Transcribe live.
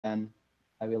and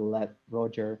I will let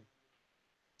Roger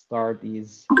start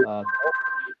his talk.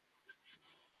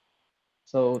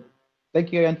 So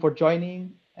thank you again for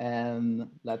joining, and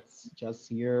let's just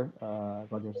hear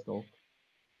Roger's talk.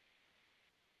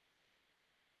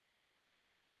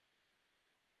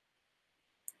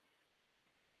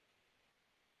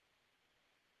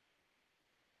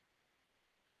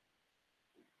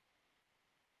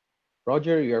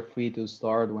 Roger, you're free to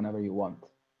start whenever you want.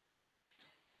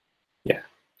 Yeah,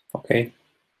 okay.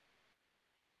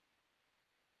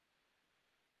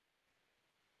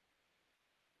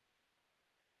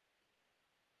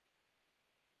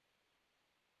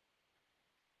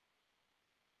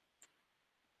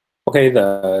 Okay,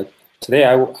 today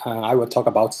I will talk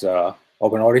about the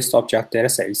OpenLORIS-Object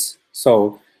datasets.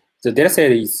 So the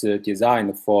dataset is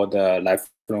designed for the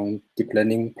lifelong deep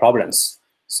learning problems.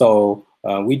 So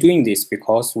we're doing this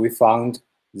because we found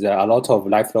there are a lot of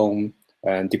lifelong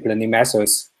deep learning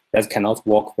methods that cannot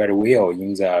work very well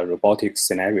in the robotic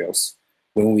scenarios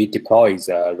when we deploy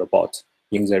the robot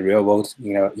in the real world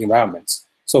environment.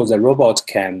 So the robot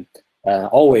can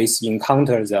always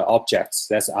encounter the objects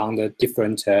that's under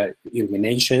different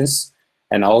illuminations,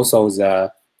 and also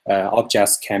the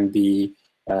objects can be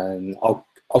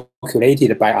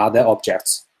calculated by other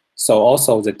objects. So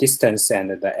also the distance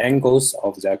and the angles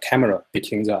of the camera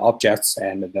between the objects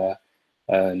and the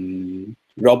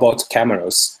robot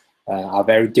cameras are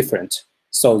very different.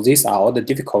 So these are all the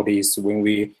difficulties when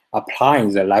we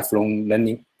applying the lifelong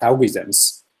learning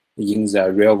algorithms in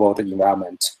the real world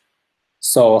environment.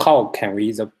 So how can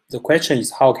we, the question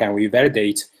is how can we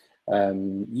validate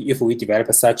if we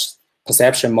develop such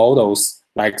perception models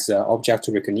like the object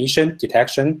recognition,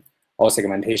 detection, or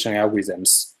segmentation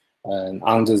algorithms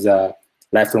under the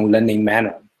lifelong learning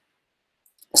manner.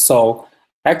 So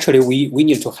actually we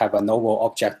need to have a novel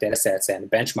object datasets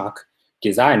and benchmark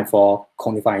designed for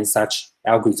quantifying such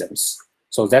algorithms.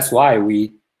 So that's why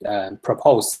we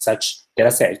propose such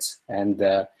datasets and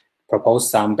propose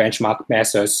some benchmark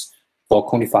methods for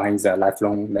quantifying the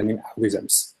lifelong learning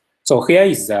algorithms. So here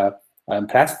is the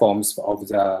platforms of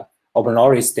the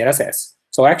OpenLORIS datasets.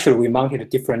 So actually we mounted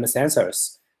different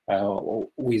sensors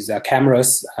with the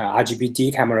cameras,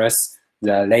 RGBD cameras,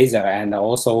 the laser, and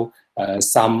also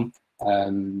some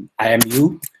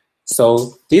IMU.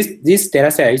 So these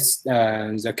datasets,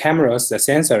 the cameras, the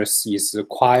sensors is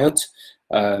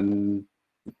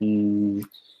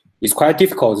quite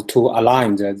difficult to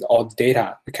align all the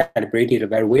data calibrated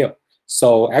very well.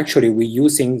 So actually, we're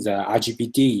using the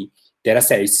RGBD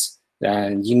datasets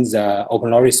in the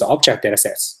OpenLORIS-Object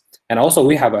datasets. And also,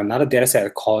 we have another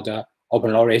dataset called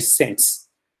OpenLORIS-Sense.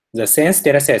 The Sense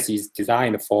dataset is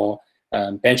designed for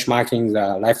benchmarking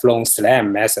the lifelong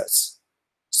SLAM methods.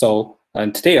 So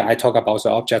today, I talk about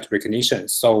the object recognition.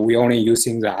 So we're only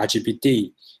using the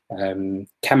RGBD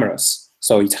cameras.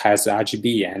 So it has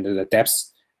RGB and the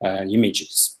depth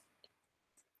images.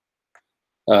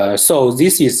 So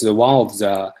this is one of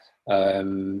the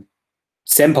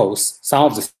samples, some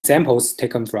of the samples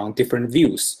taken from different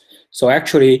views. So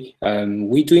actually,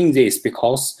 we're doing this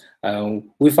because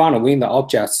we found when the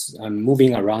objects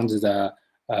moving around the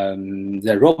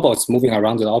robots moving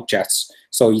around the objects,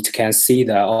 so it can see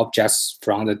the objects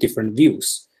from the different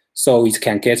views. So it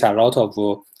can get a lot of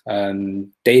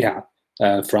data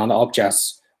from the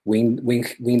objects when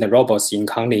the robots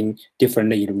encountering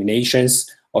different illuminations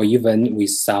or even with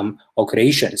some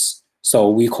occlusions. So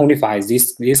we quantify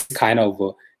this kind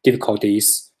of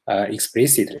difficulties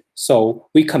explicitly. So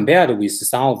we compared with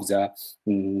some of the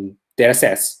data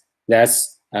sets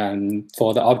that's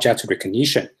for the object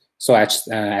recognition. So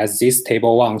as this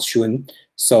table 1 shown,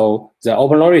 so the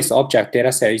OpenLORIS-Object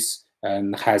datasets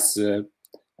has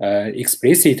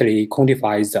explicitly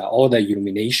quantifies all the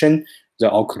illumination, the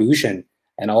occlusion,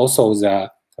 and also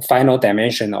the final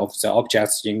dimension of the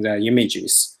objects in the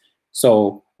images.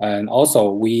 So, and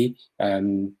also we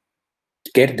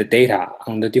get the data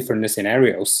on the different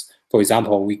scenarios. For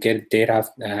example, we get data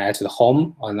at the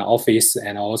home, on the office,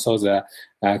 and also the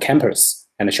campus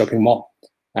and the shopping mall.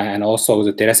 And also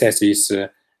the dataset is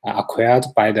acquired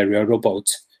by the real robot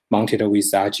mounted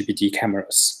with RGBD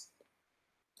cameras.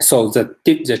 So the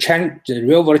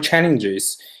real world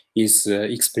challenges is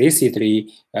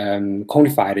explicitly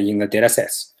quantified in the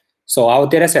datasets. So our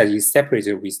dataset is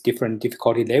separated with different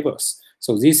difficulty levels.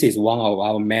 So this is one of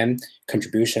our main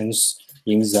contributions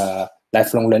in the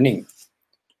lifelong learning.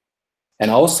 And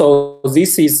also,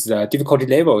 this is the difficulty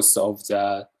levels of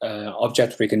the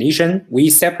object recognition. We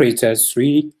separated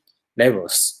 3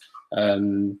 levels.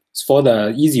 For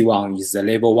the easy one is the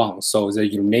level 1. So the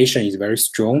illumination is very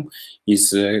strong.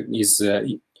 Is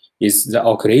is the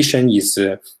occlusion is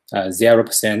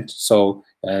 0%. So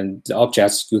the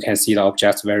objects, you can see the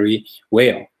objects very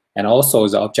well. And also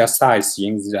the object size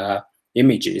in the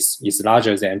images is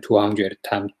larger than 200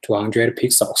 times 200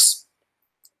 pixels.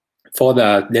 For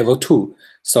the level 2,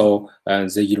 so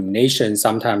the illumination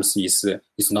sometimes is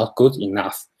not good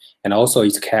enough. And also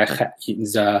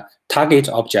the target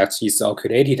object is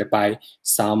occluded by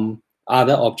some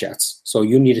other objects. So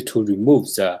you need to remove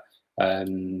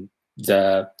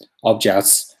the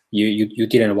objects you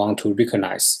didn't want to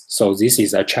recognize. So this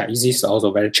is this is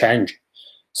also very challenging.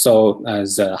 So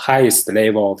the highest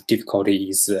level of difficulty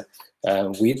is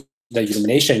with the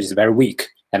illumination is very weak,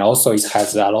 and also it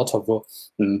has a lot of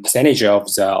percentage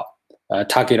of the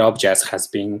target objects has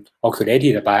been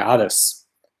occluded by others.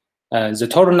 The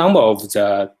total number of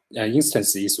the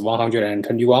instances is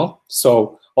 121.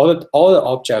 So all the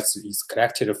objects is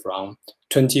collected from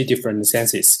 20 different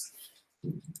senses.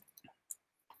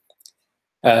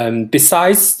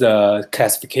 Besides the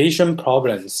classification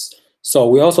problems, so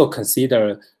we also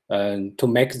consider to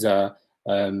make the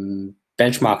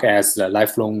benchmark as the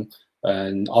lifelong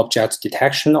object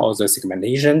detection or the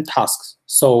segmentation tasks.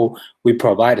 So we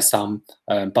provide some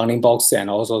bounding box and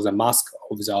also the mask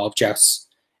of the objects.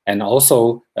 And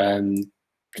also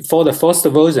for the first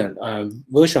version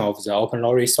of the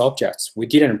OpenLORIS-Objects, we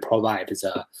didn't provide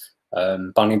the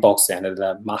bounding box and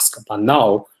the mask, but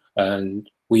now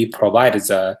we provide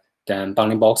the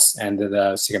bounding box and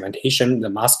the segmentation, the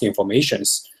mask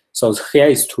informations. So here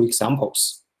is 2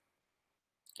 examples.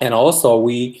 And also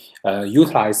we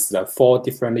utilize the 4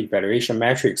 different evaluation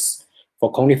metrics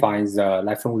for quantifying the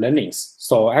lifelong learnings.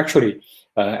 So actually,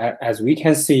 as we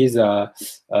can see,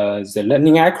 the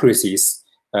learning accuracies,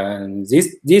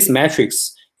 this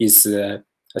matrix is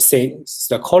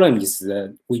the column is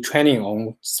we training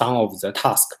on some of the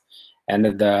task, and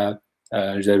the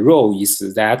row is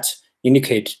that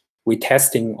indicate we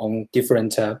testing on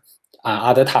different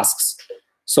other tasks.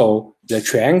 So the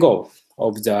triangle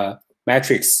of the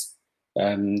matrix,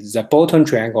 the bottom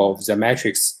triangle of the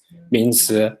matrix means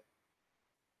that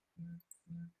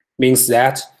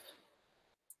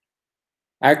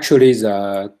actually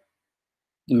the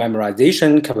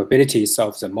memorization capabilities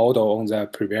of the model on the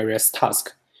previous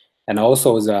task, and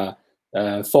also the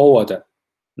forward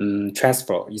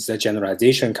transfer is the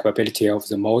generalization capability of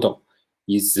the model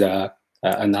is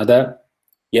another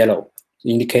yellow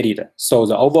indicated. So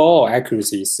the overall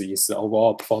accuracy is the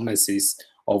overall performances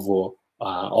of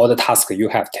all the tasks you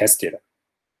have tested.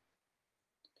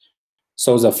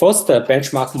 So the first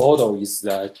benchmark model is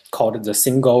called the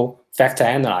single factor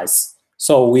analyze.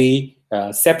 So we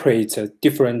separate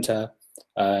different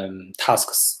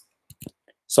tasks.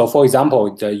 So for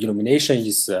example, the illumination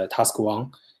is task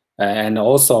 1, and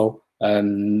also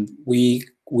we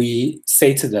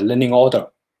set the learning order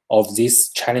of these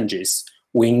challenges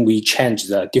when we change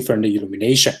the different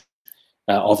illumination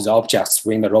of the objects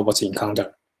when the robots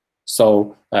encounter.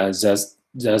 So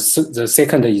the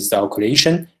second is the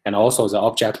occlusion, and also the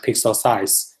object pixel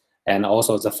size, and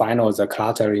also the final the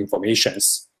clutter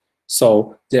informations.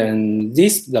 So then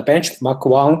the benchmark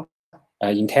 1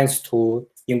 intends to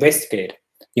investigate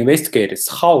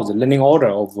how the learning order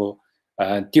of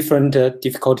different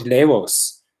difficulty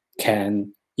levels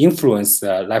can influence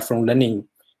the lifelong learning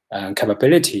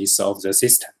capabilities of the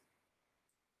system.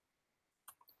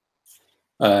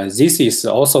 This is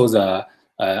also the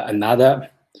another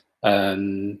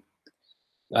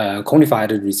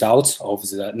quantified results of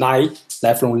the 9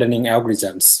 lifelong learning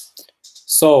algorithms.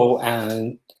 So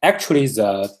actually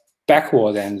the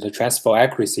backward and the transfer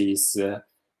accuracy is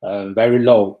very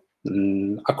low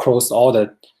across all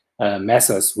the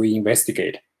methods we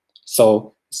investigate.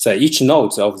 So each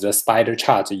node of the spider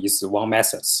chart is 1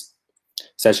 method,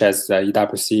 such as the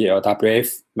EWC,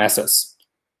 LWF methods.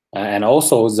 And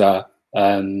also the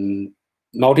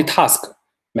multitask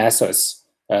methods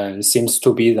seems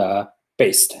to be the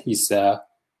best, is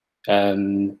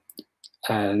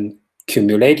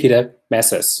cumulative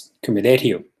methods,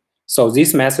 cumulative. So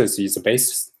this method is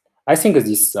based, I think this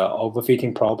is an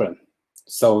overfitting problem.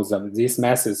 So these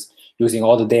methods using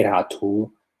all the data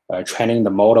to training the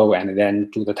model and then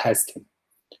do the testing.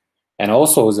 And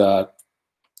also the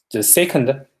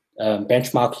second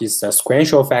benchmark is the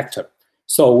sequential factor.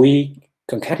 So we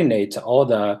concatenate all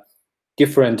the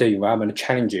different environment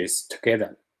challenges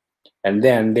together, and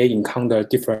then they encounter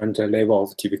different level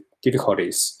of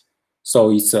difficulties.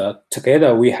 So it's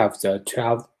together we have the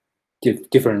 12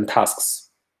 different tasks.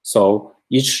 So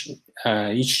each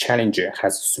challenge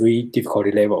has 3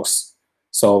 difficulty levels.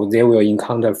 So they will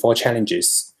encounter 4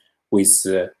 challenges with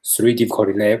 3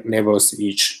 difficulty levels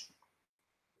each.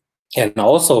 And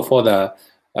also for the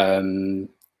for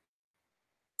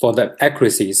the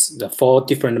accuracies, the 4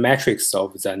 different metrics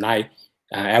of the 9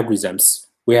 algorithms,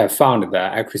 we have found the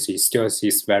accuracy still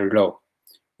is very low.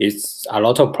 It's a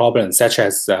lot of problems, such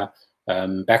as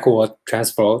backward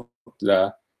transfer,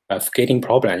 the forgetting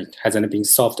problem hasn't been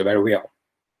solved very well.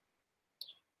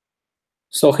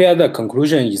 So here the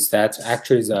conclusion is that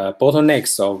actually the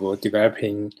bottlenecks of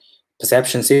developing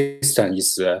perception system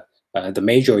is the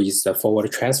major is the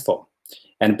forward transfer.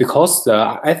 And because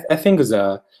I think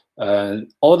the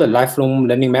all the lifelong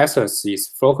learning methods is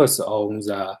focused on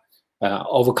the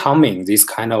overcoming this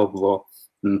kind of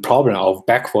problem of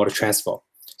backward transfer.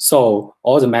 So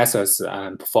all the methods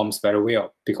performs very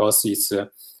well because it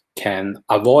can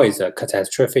avoid the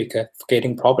catastrophic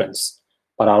forgetting problems.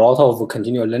 But a lot of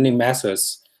continual learning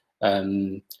methods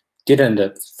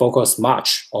didn't focus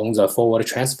much on the forward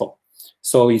transfer.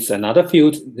 So it's another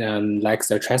field like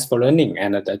the transfer learning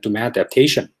and the domain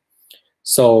adaptation.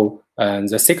 So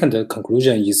the second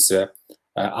conclusion is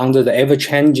under the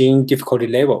ever-changing difficulty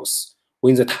levels,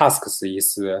 when the tasks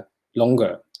is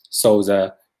longer, so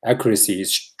the accuracy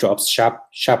drops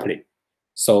sharply.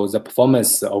 So the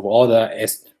performance of all the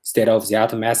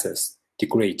state-of-the-art methods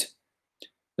degrade.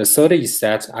 The third is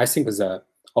that I think the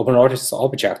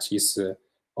OpenLORIS-Object is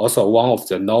also one of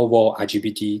the novel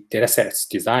IGBT datasets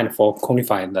designed for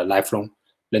quantifying the lifelong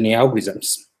learning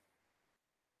algorithms.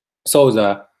 So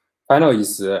the final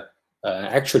is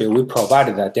actually we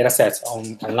provided the datasets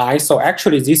online. So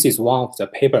actually this is one of the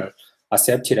paper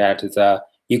accepted at the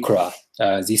ICRA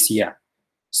this year.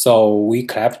 So we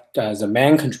collect the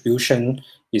main contribution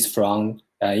is from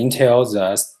Intel,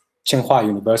 the Tsinghua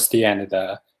University, and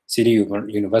the City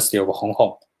University of Hong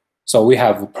Kong. So we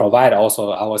have provided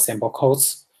also our sample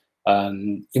codes,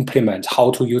 implement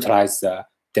how to utilize the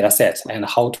dataset and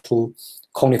how to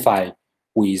quantify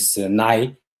with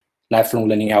 9 lifelong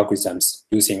learning algorithms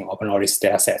using OpenLORIS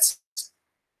datasets.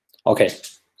 Okay,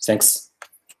 thanks.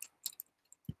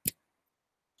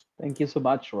 Thank you so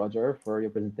much, Roger, for your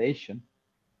presentation.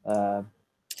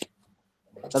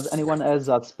 Does anyone has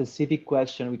a specific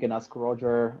question we can ask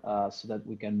Roger so that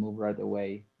we can move right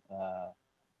away to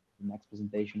the next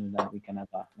presentation, and then we can have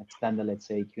an extended, let's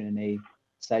say, Q&A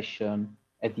session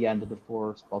at the end of the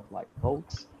 4 spotlight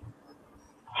talks?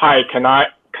 Hi, can I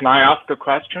ask a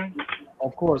question?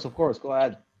 Of course, go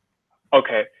ahead.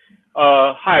 Okay.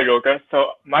 Hi, Roger.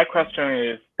 So my question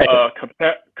is,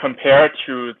 compared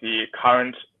to the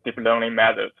current deep learning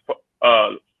methods,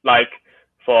 like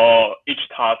for each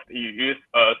task, you use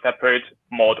a separate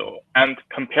model, and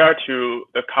compared to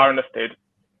the current state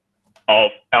of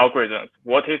algorithms,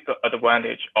 what is the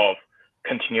advantage of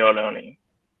continual learning?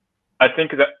 I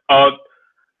think that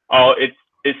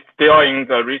it's still in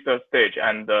the research stage,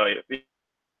 and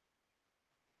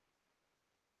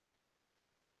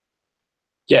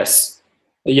yes,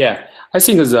 yeah, I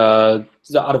think the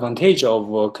advantage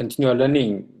of continual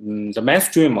learning, the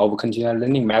mainstream of continual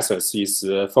learning methods is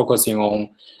focusing on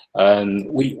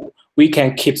we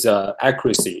can keep the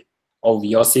accuracy of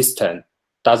your system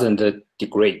doesn't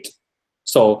degrade.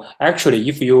 So actually,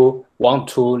 if you want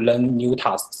to learn new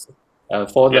tasks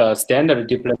for the standard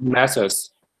deep learning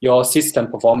methods, your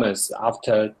system performance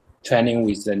after training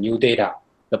with the new data,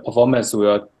 the performance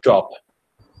will drop.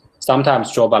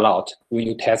 Sometimes drop a lot when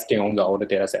you're testing on the older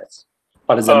data sets.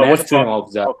 But the mainstream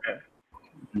of the... Okay.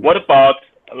 What about,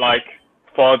 like,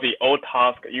 for the old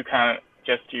task, you can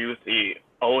just use the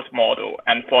old model,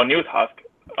 and for new task,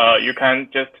 you can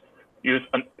just use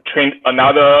train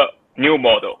another new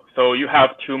model. So you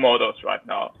have 2 models right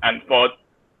now, and for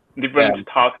different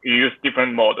tasks, you use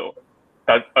different model.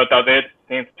 Does it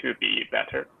seem to be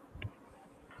better?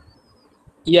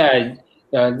 Yeah.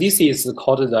 This is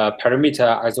called the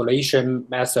parameter isolation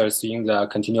methods in the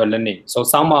continual learning. So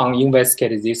someone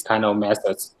investigated this kind of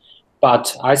methods,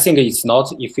 but I think it's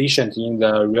not efficient in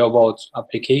the real world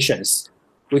applications.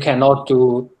 We cannot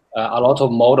do a lot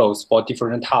of models for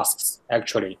different tasks,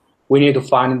 actually. We need to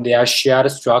find their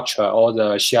shared structure or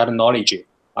the shared knowledge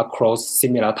across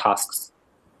similar tasks.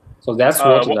 So that's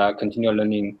what the continual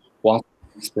learning wants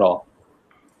to explore.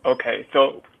 Okay,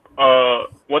 so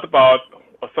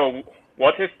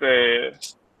what is the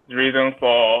reason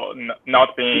for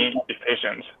not being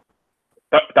efficient?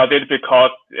 Does it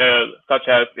because such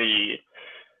as the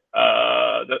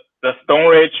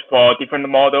storage for different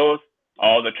models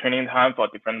or the training time for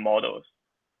different models?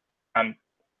 And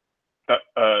so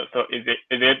is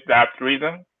it that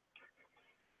reason?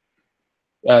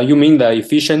 You mean the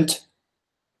efficient?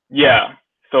 Yeah.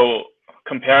 So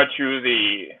compared to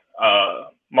the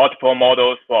multiple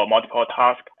models for multiple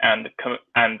tasks and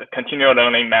continual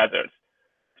learning methods.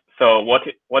 So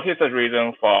what is the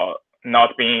reason for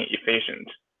not being efficient?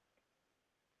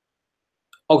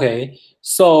 Okay,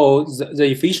 so the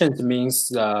efficiency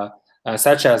means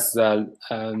such as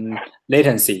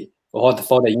latency for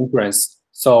the inference.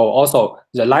 So also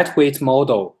the lightweight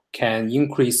model can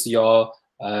increase your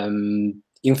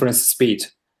inference speed,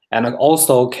 and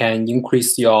also can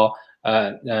increase your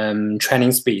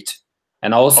training speed,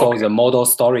 and also the model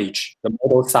storage, the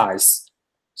model size.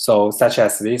 So such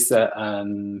as this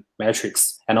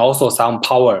metrics, and also some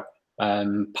power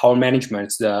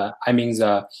management. I mean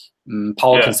the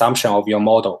power consumption of your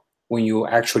model when you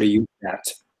actually use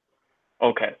that.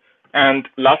 Okay. And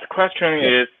last question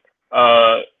is,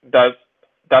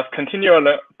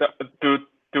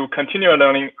 do continual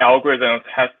learning algorithms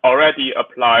has already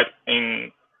applied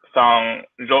in some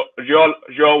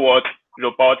real world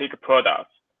robotic products?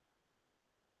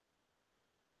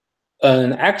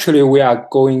 Actually, we are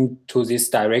going to this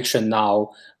direction now.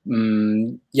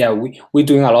 Yeah, we're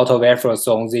doing a lot of efforts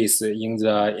on this in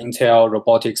the Intel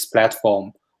robotics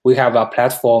platform. We have a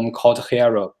platform called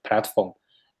Hero platform.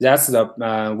 That's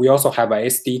the we also have a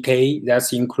SDK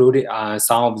that's included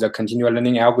some of the continual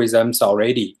learning algorithms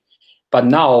already. But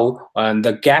now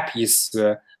the gap is,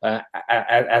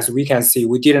 as we can see,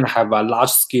 we didn't have a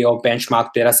large-scale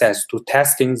benchmark data sets to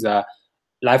testing the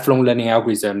lifelong learning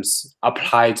algorithms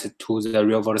applied to the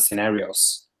real-world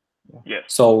scenarios. Yes.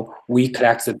 So we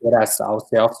collect the data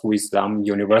ourselves with some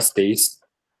universities.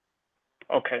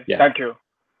 Okay. Yeah. Thank you.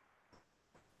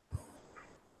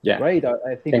 Yeah. Great.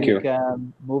 I think Thank we you.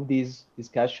 can move this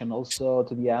discussion also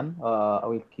to the end. I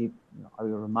will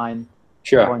remind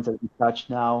Sure. points that we touched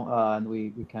now, and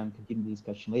we can continue the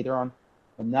discussion later on.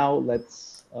 But now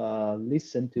let's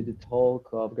listen to the talk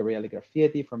of Gabriele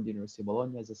Graffieti from the University of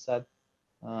Bologna, as I said.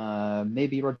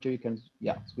 Maybe Roger, you can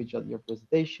switch out your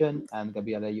presentation, and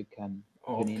Gabriele, you can.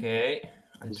 Okay,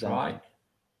 I'll try.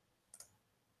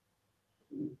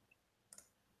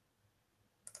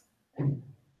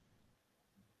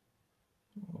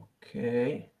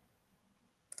 Okay.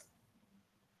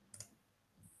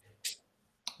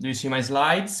 Do you see my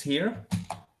slides here?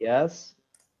 Yes.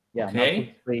 Yeah.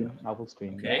 Okay. Now full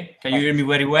screen. Okay. Can you hear me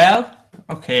very well?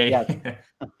 Okay. Yes.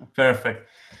 Perfect.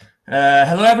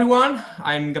 Hello, everyone.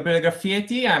 I'm Gabriele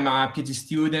Graffieti. I'm a PhD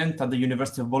student at the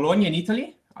University of Bologna in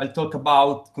Italy. I'll talk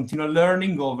about continual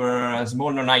learning over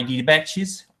small non-I.D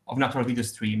batches of natural video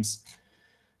streams.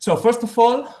 So first of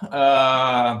all,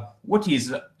 what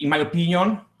is, in my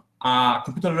opinion, a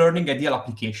computer learning ideal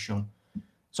application?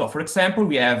 So for example,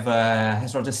 we have,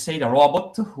 as Roger said, a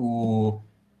robot who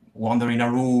wander in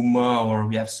a room, or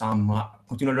we have some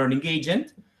continual learning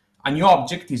agent. A new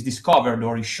object is discovered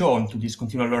or is shown to this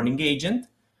continual learning agent.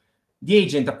 The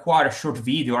agent acquires a short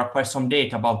video or acquires some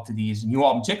data about this new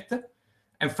object.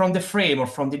 And from the frame or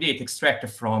from the data extracted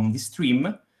from the stream,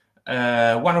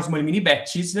 one or small mini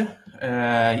batches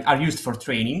are used for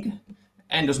training.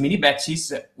 And those mini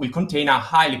batches will contain a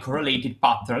highly correlated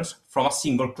patterns from a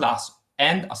single class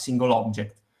and a single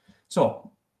object.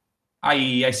 So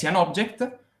I see an object,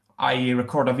 I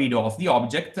record a video of the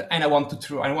object, and I want to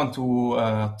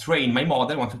train my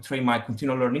model, I want to train my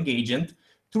continual learning agent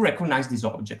to recognize this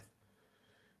object.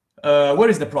 What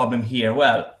is the problem here?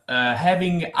 Well,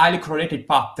 having highly correlated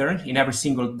pattern in every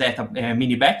single data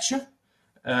mini batch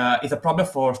is a problem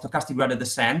for stochastic gradient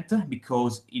descent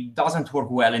because it doesn't work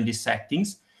well in these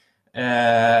settings.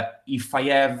 If I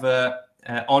have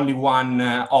only one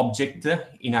object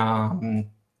in a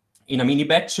mini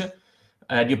batch,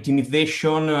 the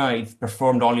optimization is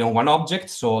performed only on one object,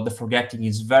 so the forgetting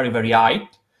is very, very high,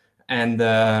 and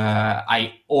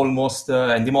I almost,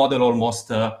 and the model almost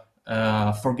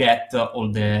forget all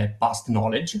the past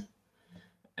knowledge.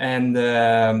 And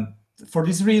for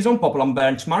this reason, popular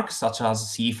benchmarks such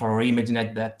as CIFAR or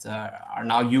ImageNet that are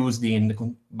now used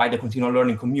by the continual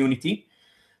learning community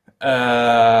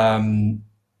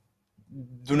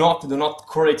do not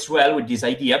correlate well with this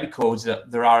idea because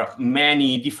there are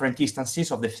many different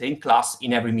instances of the same class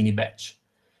in every mini batch.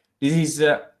 This is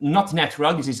not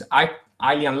natural. This is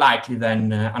highly unlikely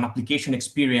than an application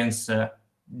experience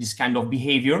this kind of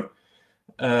behavior.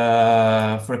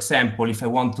 For example, if I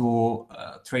want to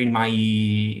train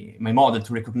my model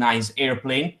to recognize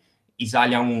airplane, it's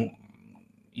highly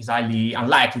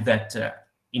unlikely that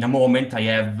in a moment I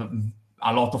have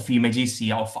a lot of images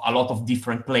of a lot of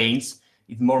different planes.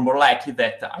 It's more likely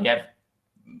that I have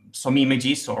some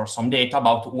images or some data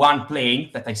about one plane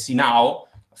that I see now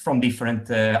from different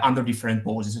under different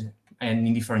poses and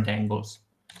in different angles.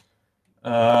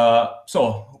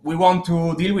 So we want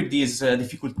to deal with these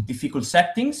difficult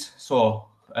settings. So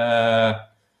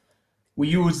we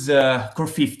use Core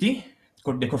 50,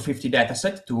 the Core 50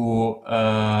 dataset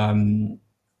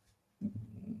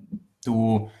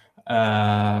to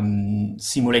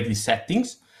simulate these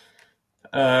settings.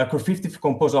 Core 50 is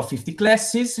composed of 50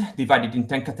 classes divided in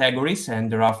 10 categories,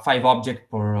 and there are 5 objects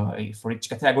for each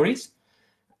categories.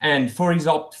 And for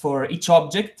each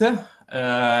object,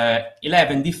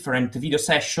 11 different video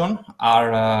sessions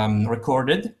are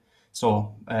recorded.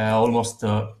 So almost,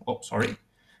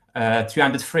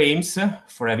 300 frames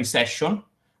for every session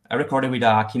recorded with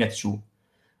a Kinect 2.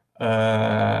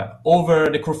 Over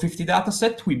the Core 50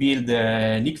 dataset, we build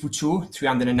the NICV2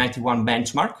 391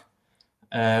 benchmark,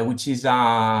 which is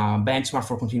a benchmark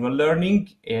for continual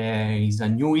learning. Is a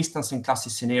new instance and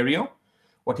classes scenario.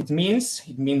 What it means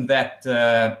that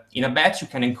in a batch you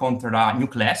can encounter a new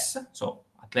class, so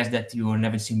a class that you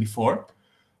never seen before,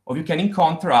 or you can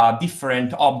encounter a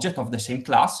different object of the same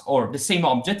class, or the same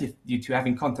object that you have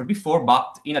encountered before,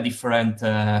 but in a different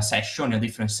session, in a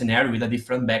different scenario, with a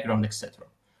different background, etc.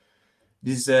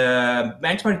 This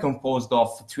benchmark is composed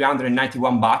of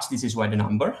 391 batches. This is why the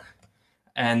number.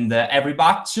 And every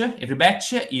batch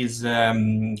is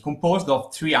composed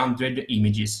of 300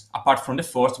 images, apart from the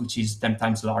first, which is 10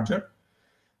 times larger.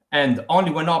 And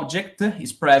only one object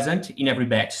is present in every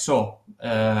batch. So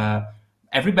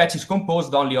every batch is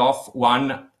composed only of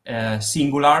one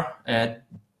singular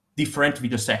different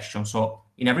video section. So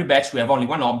in every batch, we have only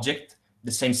one object,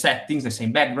 the same settings, the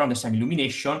same background, the same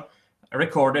illumination,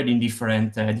 recorded in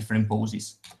different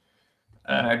poses.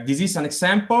 This is an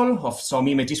example of some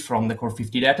images from the Core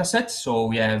 50 dataset. So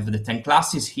we have the 10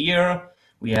 classes here.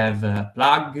 We have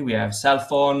plug, we have cell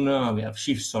phone, we have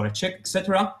shift, storage,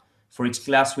 etc. For each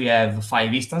class, we have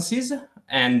 5 instances.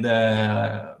 And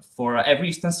for every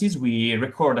instances, we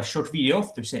record a short video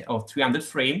of 300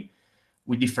 frames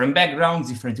with different backgrounds,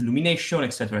 different illumination,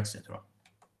 etc., etc.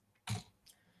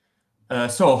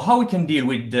 So how we can deal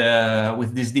with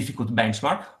this difficult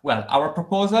benchmark? Well, our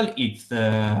proposal is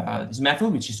this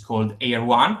method, which is called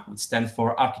AR1, which stands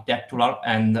for architectural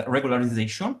and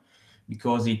regularization,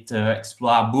 because it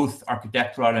explores both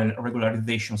architectural and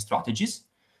regularization strategies.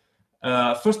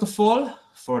 First of all,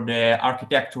 for the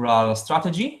architectural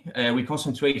strategy, we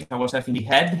concentrate ourselves in the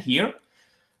head here,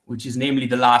 which is namely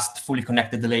the last fully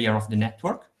connected layer of the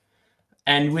network.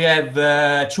 And we have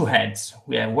 2 heads.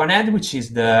 We have one head, which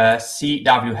is the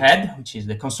CW head, which is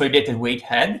the consolidated weight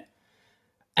head.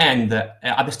 And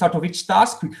at the start of each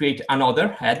task, we create another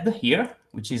head here,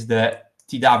 which is the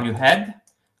TW head.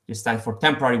 This stands for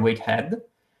temporary weight head.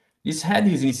 This head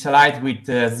is initialized with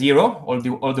 0.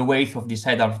 All the weights of this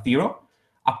head are 0.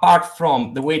 Apart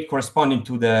from the weight corresponding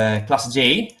to the class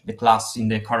J, the class in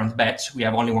the current batch, we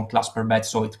have only one class per batch,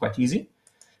 so it's quite easy,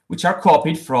 which are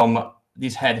copied from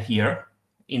this head here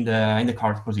in the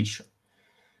current position.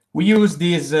 We use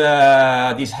this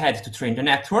head to train the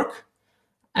network,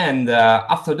 and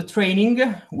after the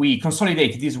training, we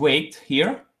consolidate this weight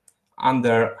here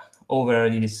over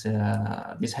this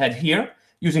head here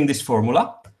using this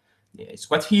formula. It's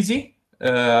quite easy.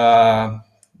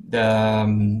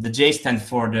 The J stands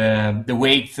for the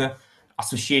weight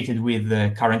associated with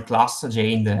the current class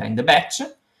J in the batch,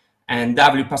 and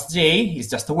W plus J is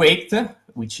just a weight,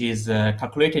 which is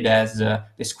calculated as the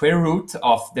square root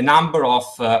of the number of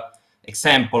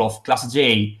example of class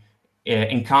J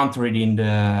encountered in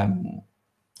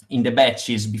the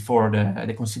batches before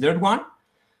the considered one,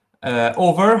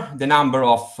 over the number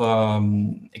of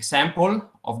example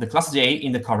of the class J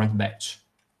in the current batch.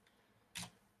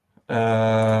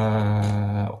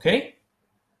 Okay.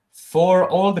 For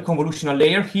all the convolutional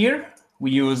layer here,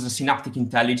 we use synaptic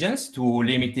intelligence to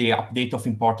limit the update of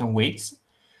important weights.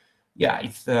 Yeah,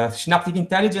 synaptic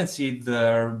intelligence is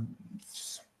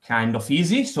kind of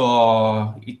easy,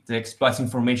 so it exploits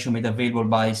information made available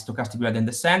by stochastic gradient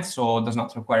descent, so does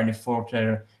not require any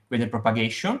further gradient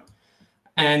propagation,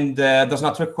 and does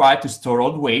not require to store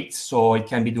all weights, so it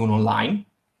can be done online.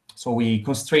 So we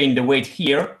constrain the weight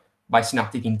here by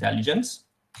synaptic intelligence.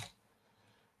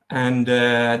 And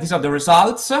these are the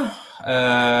results.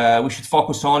 We should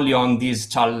focus only on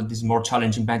this more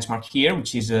challenging benchmark here,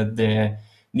 which is the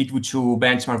NICV2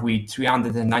 benchmark with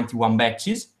 391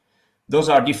 batches. Those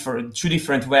are two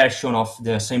different versions of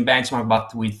the same benchmark,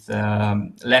 but with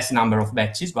less number of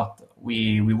batches. But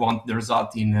we want the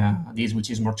result in this, which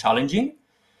is more challenging.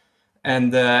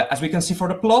 And as we can see for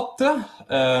the plot,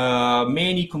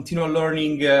 many continual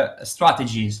learning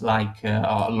strategies like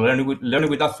learning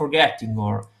without forgetting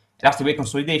or elastic weight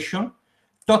consolidation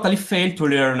totally fail to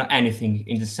learn anything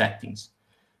in the settings.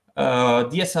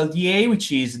 DSLDA,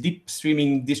 which is deep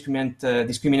streaming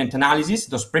discriminant analysis,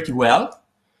 does pretty well,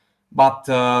 but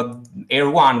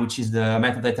AR1, which is the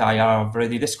method that I have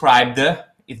already described,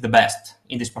 is the best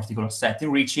in this particular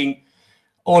setting, reaching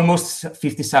almost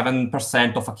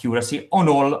 57% of accuracy on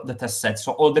all the test sets.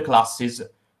 So all the classes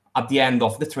at the end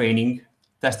of the training,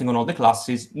 testing on all the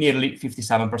classes, nearly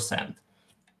 57%.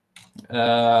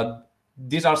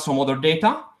 These are some other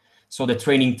data. So the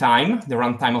training time, the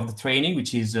runtime of the training,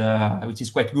 which is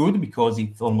quite good because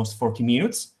it's almost 40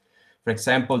 minutes. For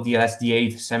example, the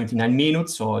LSD8 79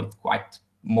 minutes, so it's quite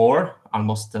more,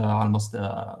 almost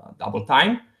double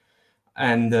time.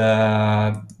 And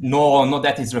no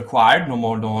data is required,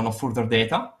 no further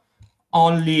data.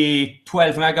 Only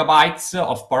 12 megabytes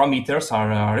of parameters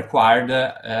are required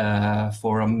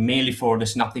mainly for the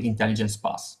synaptic intelligence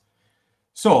pass.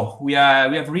 So we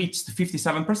have reached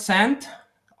 57%.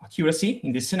 Accuracy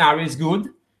in this scenario is good.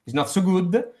 It's not so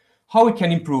good. How we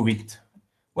can improve it?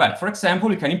 Well, for example,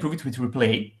 we can improve it with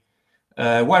replay.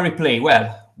 Why replay?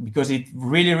 Well, because it's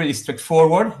really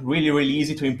straightforward, really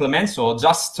easy to implement. So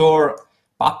just store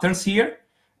patterns here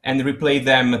and replay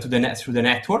them through the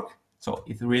network. So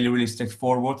it's really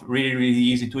straightforward, really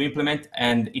easy to implement,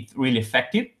 and it's really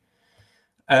effective.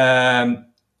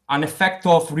 An effect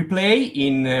of replay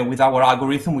with our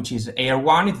algorithm, which is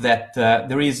AR1, is that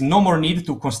there is no more need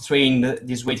to constrain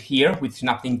this weight here with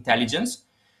synaptic intelligence,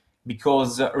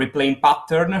 because replaying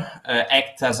pattern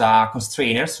act as a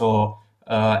constrainer, so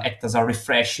act as a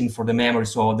refreshing for the memory.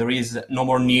 So there is no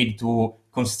more need to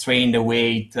constrain the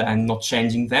weight and not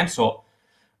changing them. So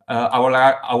our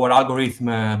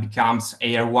algorithm becomes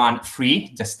AR1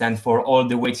 free, just stands for all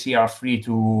the weights here are free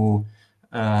to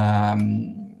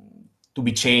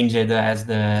be changed as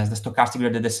the stochastic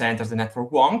gradient descent as the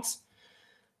network wants.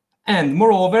 And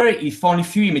moreover, if only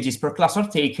few images per class are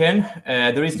taken,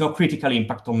 there is no critical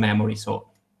impact on memory, so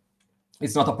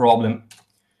it's not a problem.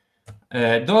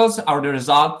 Those are the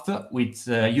results with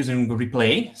using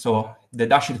replay. So the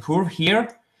dashed curve here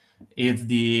is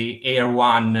the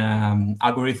AR1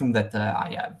 algorithm that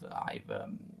I've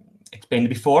explained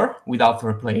before without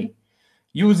replay.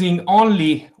 Using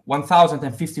only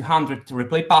 1,500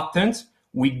 replay patterns,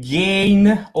 we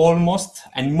gain almost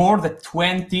and more than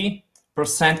 20%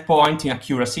 point in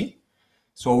accuracy.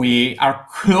 So we are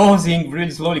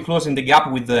really slowly closing the gap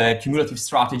with the cumulative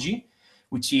strategy,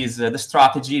 which is the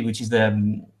strategy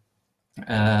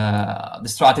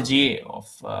of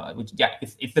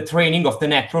it's the training of the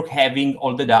network having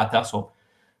all the data. So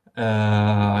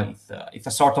it's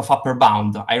a sort of upper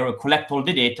bound. I collect all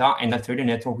the data and I train the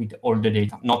network with all the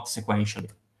data, not sequentially.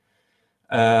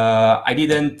 I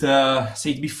didn't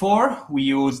say it before. We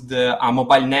used a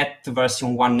mobile net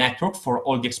version 1 network for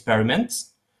all the experiments.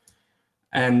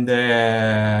 And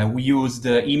we used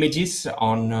images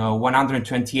on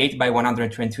 128 by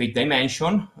 128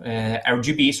 dimension,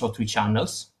 RGB, so 3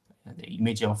 channels, the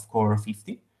image of core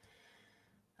 50.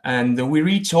 And we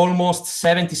reach almost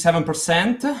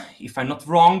 77%, if I'm not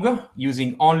wrong,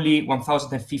 using only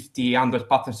 1,500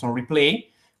 patterns on replay,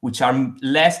 which are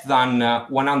less than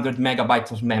 100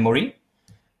 megabytes of memory.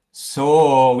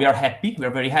 So we are happy, we are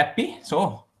very happy.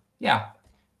 So yeah,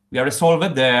 we have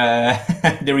resolved the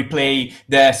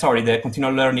the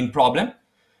continual learning problem.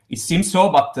 It seems so,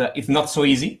 but it's not so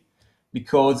easy,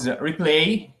 because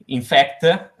replay, in fact,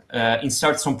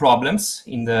 inserts some problems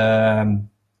in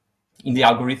the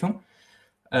algorithm.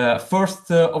 First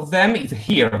of them is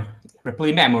here,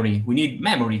 replay memory. We need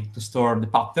memory to store the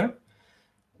pattern.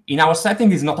 In our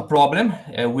setting, it's not a problem.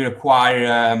 We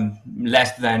require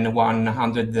less than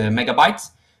 100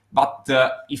 megabytes. But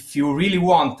if you really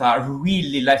want a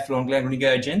really lifelong learning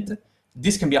agent,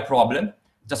 this can be a problem.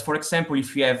 Just for example,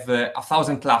 if you have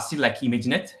 1,000 classes like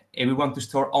ImageNet, and we want to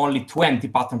store only 20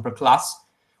 patterns per class,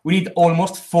 we need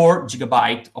almost 4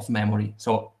 gigabytes of memory.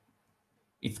 So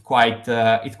it's quite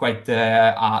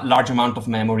a large amount of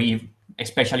memory,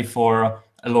 especially for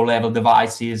low-level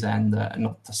devices and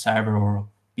not a server or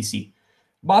PC.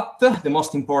 But the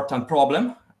most important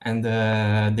problem, and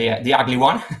the ugly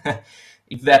one,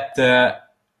 is that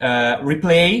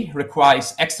replay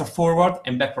requires extra forward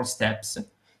and backward steps.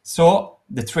 So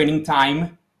the training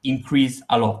time increases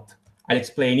a lot. I'll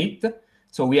explain it.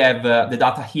 So we have the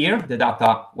data here. The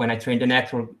data, when I train the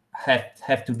network,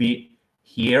 have to be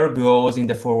here, goes in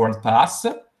the forward pass.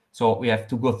 So we have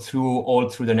to go through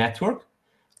the network.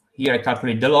 Here I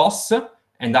calculate the loss.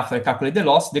 And after I calculate the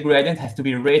loss, the gradient has to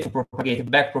be retropropagated,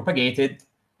 backpropagated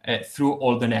through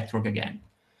all the network again.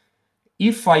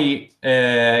 If I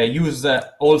use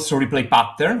also replay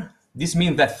pattern, this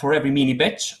means that for every mini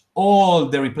batch, all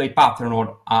the replay pattern,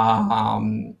 or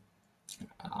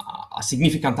a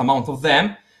significant amount of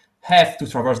them, have to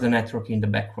traverse the network in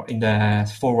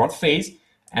the forward phase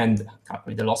and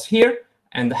calculate the loss here,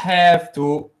 and have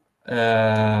to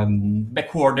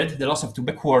backwarded. The loss have to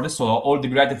be backwarded, so all the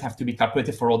gradients have to be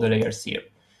calculated for all the layers here.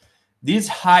 This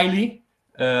highly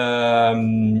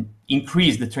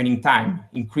increase the training time,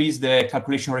 increase the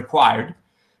calculation required.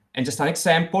 And just an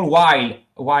example, while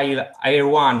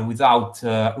IR1 without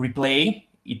replay,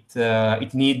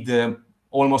 it need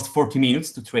almost 40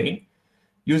 minutes to train.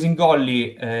 Using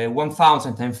only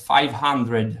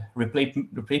 1,500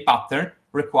 replay pattern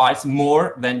requires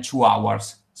more than 2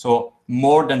 hours. So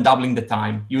more than doubling the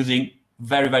time using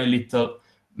very, very little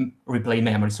replay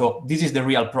memory. So this is the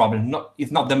real problem.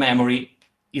 It's not the memory,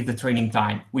 it's the training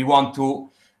time. We want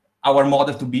our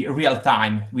model to be real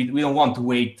time. We don't want to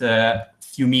wait a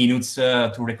few minutes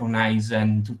to recognize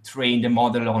and to train the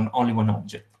model on only one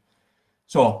object.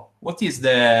 So what is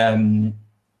the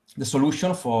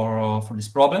solution for this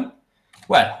problem?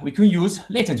 Well, we can use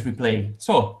latent replay.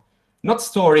 So not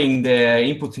storing the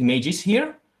input images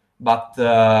here, but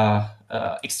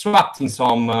extracting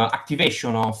some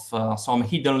activation of some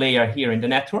hidden layer here in the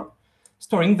network,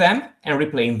 storing them and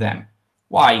replaying them.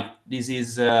 Why? This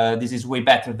is way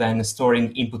better than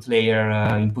storing input layer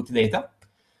input data.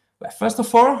 Well, first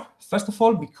of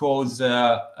all, because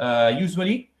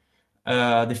usually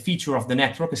the feature of the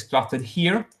network extracted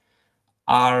here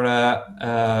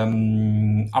are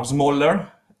smaller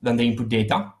than the input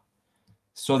data,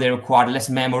 so they require less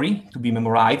memory to be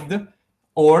memorized,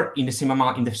 or in the same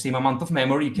amount of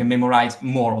memory you can memorize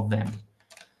more of them.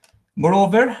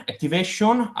 Moreover,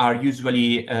 activation are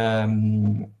usually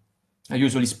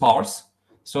sparse,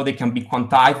 so they can be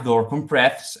quantized or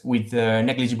compressed with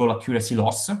negligible accuracy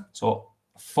loss, so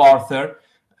further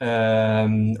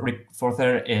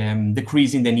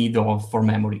decreasing the need for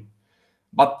memory.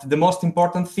 But the most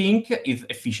important thing is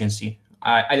efficiency.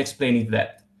 I'll explain it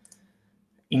that.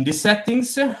 In these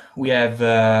settings, we have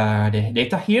the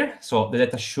data here. So the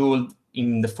data should,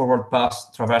 in the forward pass,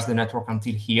 traverse the network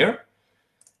until here.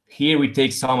 Here we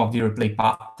take some of the replay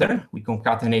pattern, we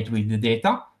concatenate with the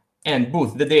data, and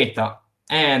both the data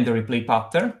and the replay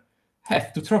pattern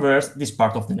have to traverse this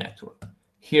part of the network.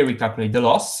 Here we calculate the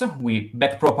loss, we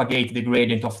backpropagate the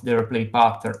gradient of the replay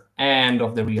pattern and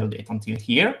of the real data until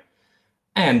here.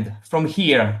 And from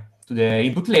here to the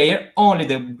input layer, only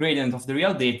the gradient of the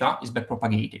real data is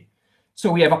backpropagated.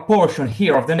 So we have a portion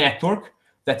here of the network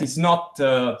that is not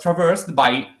traversed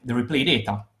by the replay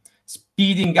data,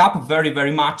 speeding up very,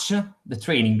 very much the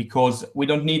training, because we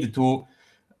don't need to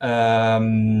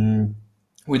the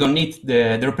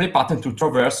replay pattern to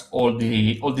traverse all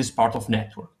this part of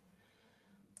network.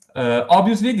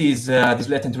 Obviously, this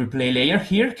latent replay layer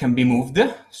here can be moved.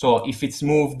 So if it's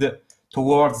moved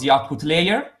towards the output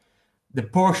layer, the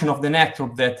portion of the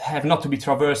network that have not to be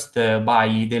traversed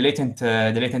by the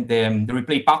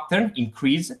replay pattern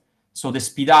increase. So the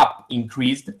speed up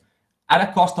increased at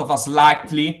a cost of a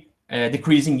slightly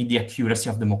decreasing in the accuracy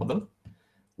of the model.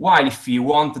 While if we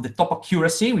want the top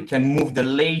accuracy, we can move the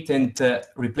latent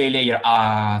replay layer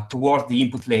towards the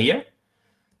input layer.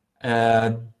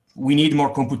 We need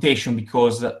more computation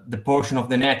because the portion of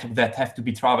the network that have to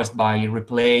be traversed by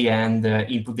replay and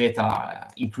input data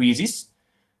increases,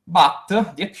 but the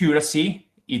accuracy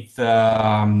is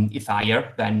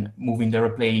higher than moving the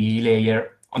replay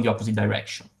layer on the opposite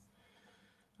direction.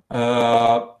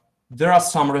 There are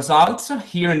some results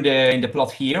here in the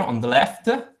plot here on the left.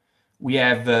 We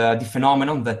have the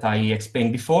phenomenon that I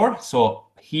explained before. So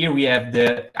here we have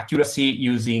the accuracy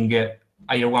using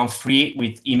IR1 free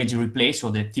with image replay, so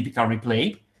the typical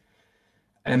replay.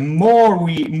 And more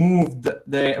we moved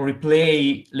the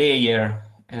replay layer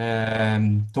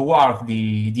toward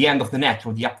the end of the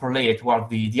network, the upper layer, toward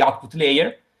the output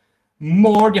layer,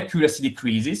 more the accuracy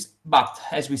decreases. But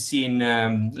as we see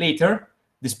later,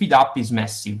 the speed up is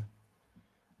massive.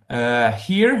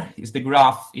 Here is the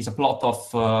graph, is a plot of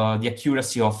the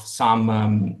accuracy of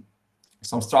some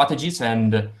strategies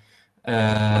and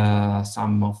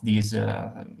some of these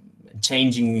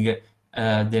changing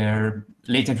their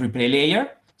latent replay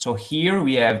layer. So here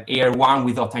we have AR1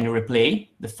 without any replay,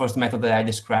 the first method that I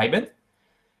described.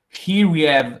 Here we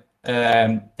have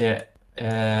the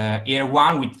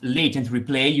AR1 with latent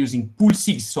replay using pool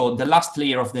 6, so the last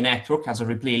layer of the network as a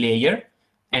replay layer,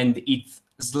 and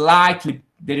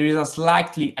there is a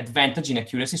slightly advantage in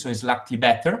accuracy, so it's slightly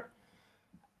better.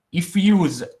 If we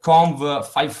use Conv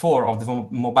 5.4 of the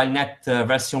mobile net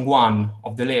version 1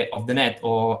 of the net,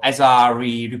 or as a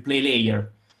replay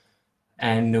layer,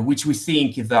 and which we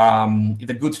think is a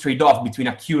good trade-off between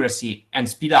accuracy and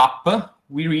speed up,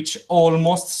 we reach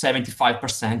almost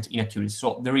 75% in accuracy.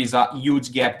 So there is a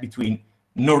huge gap between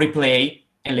no replay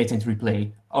and latent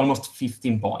replay, almost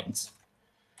 15 points.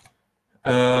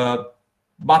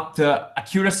 But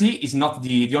accuracy is not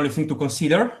the only thing to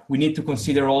consider. We need to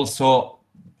consider also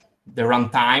the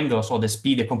runtime, so the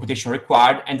speed, the computation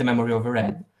required, and the memory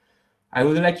overhead. I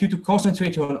would like you to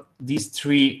concentrate on these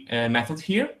three methods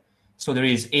here. So there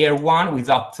is AR1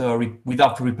 without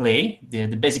replay,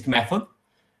 the basic method.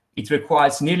 It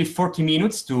requires nearly 40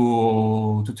 minutes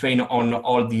to train on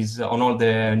all the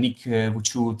NIC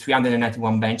Vuchu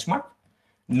 391 benchmark.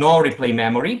 No replay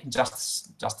memory,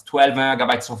 just 12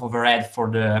 megabytes of overhead for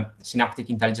the synaptic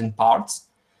intelligent parts.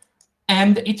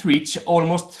 And it reached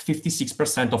almost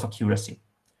 56% of accuracy.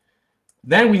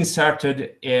 Then we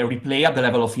inserted a replay at the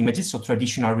level of images, so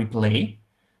traditional replay.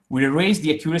 We raised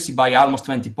the accuracy by almost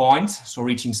 20 points, so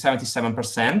reaching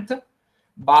 77%,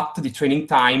 but the training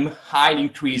time highly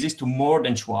increases to more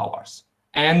than 2 hours.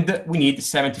 And we need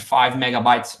 75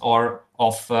 megabytes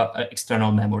of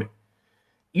external memory.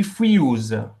 If we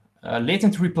use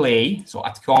latent replay, so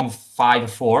at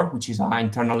COM5.4, which is our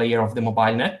internal layer of the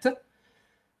mobile net,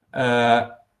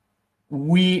 the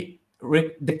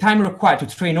time required to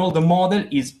train all the model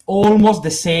is almost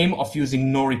the same of using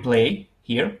no replay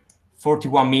here,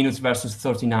 41 minutes versus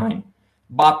 39.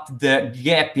 But the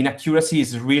gap in accuracy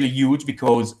is really huge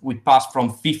because we pass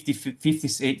from 56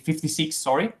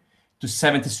 to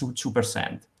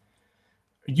 72%,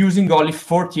 using only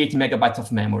 48 megabytes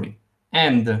of memory.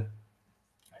 And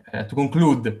to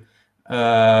conclude,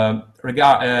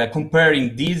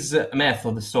 comparing these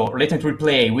methods, so latent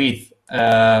replay with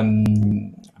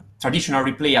traditional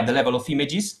replay at the level of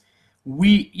images,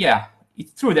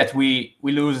 it's true that we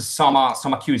lose some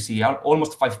accuracy,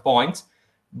 almost 5 points,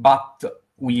 but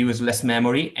we use less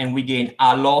memory and we gain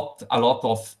a lot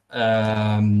of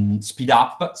speed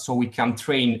up, so we can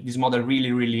train this model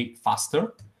really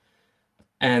faster.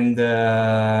 And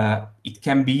it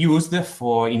can be used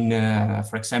for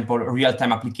example, a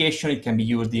real-time application. It can be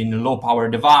used in a low-power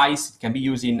device. It can be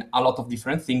used in a lot of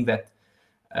different things that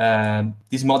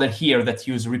this model here that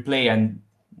use replay and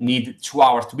need 2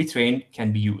 hours to be trained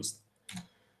can be used.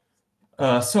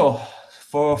 So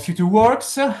for future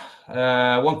works,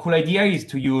 one cool idea is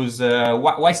to use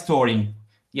why storing.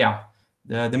 Yeah,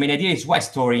 the main idea is why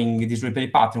storing this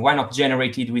replay pattern. Why not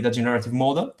generate it with a generative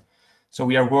model? So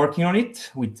we are working on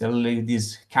it with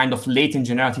this kind of latent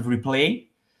generative replay.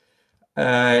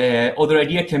 Other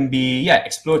idea can be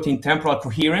exploiting temporal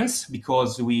coherence,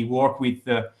 because we work with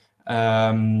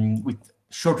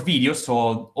short videos.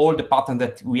 So all the patterns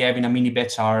that we have in a mini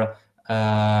batch are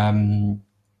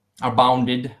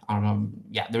bounded.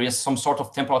 There is some sort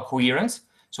of temporal coherence,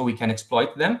 so we can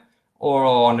exploit them. Or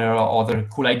on other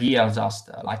cool ideas, just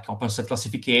like open set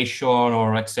classification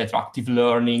or etc. Active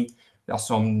learning. There are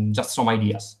just some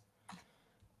ideas.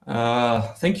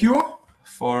 Thank you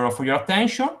for your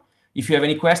attention. If you have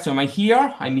any question, I'm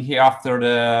here after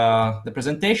the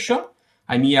presentation.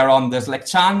 I'm here on the Slack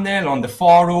channel, on the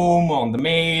forum, on the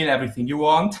mail, everything you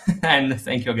want. And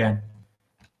thank you again.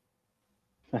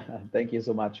 Thank you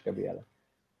so much, Gabriele.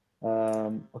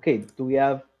 Okay, do we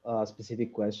have a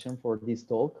specific question for this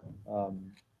talk?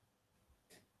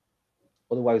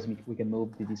 Otherwise, we can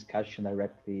move the discussion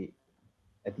directly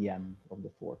at the end of the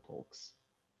 4 talks.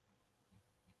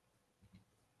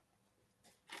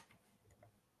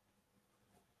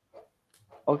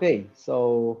 Okay,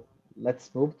 so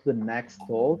let's move to the next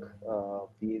talk of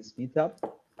this meetup.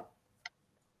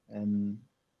 And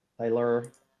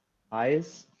Tyler I.I.D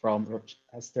from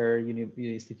Rochester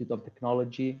Institute of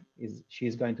Technology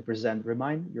she's going to present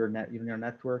Remind Your Neural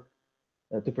Network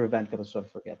to Prevent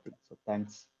Catastrophic Forgetting. So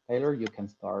thanks, Tyler. You can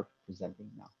start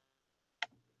presenting now.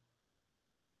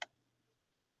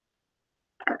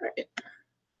 All right.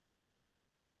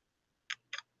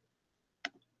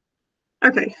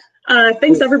 Okay.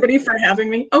 Thanks everybody for having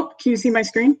me. Oh, can you see my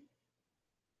screen?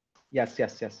 Yes,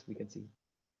 we can see.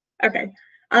 Okay.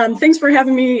 Thanks for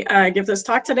having me give this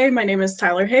talk today. My name is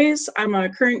Tyler Hayes. I'm a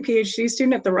current PhD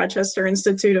student at the Rochester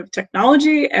Institute of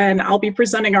Technology, and I'll be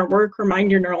presenting our work, Remind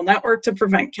Your Neural Network to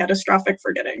Prevent Catastrophic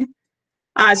Forgetting.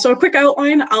 So a quick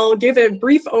outline, I'll give a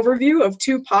brief overview of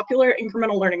 2 popular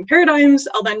incremental learning paradigms.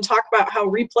 I'll then talk about how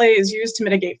replay is used to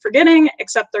mitigate forgetting,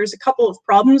 except there's a couple of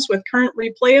problems with current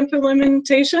replay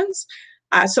implementations.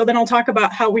 So then I'll talk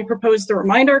about how we propose the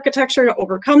Remind architecture to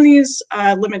overcome these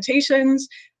limitations.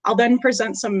 I'll then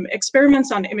present some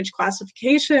experiments on image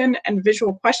classification and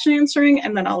visual question answering,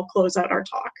 and then I'll close out our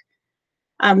talk.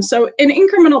 So in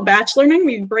incremental batch learning,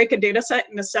 we break a data set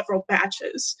into several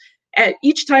batches. At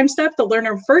each time step, the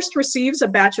learner first receives a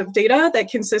batch of data that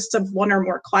consists of 1 or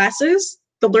more classes.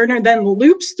 The learner then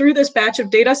loops through this batch of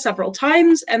data several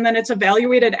times, and then it's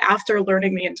evaluated after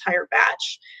learning the entire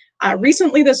batch.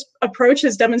 Recently, this approach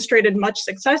has demonstrated much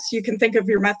success. You can think of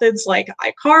your methods like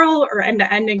iCarl or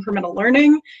end-to-end incremental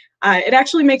learning. It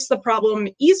actually makes the problem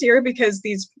easier because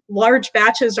these large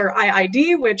batches are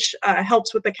I.I.D, which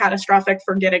helps with the catastrophic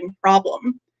forgetting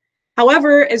problem.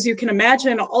 However, as you can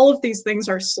imagine, all of these things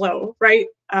are slow, right?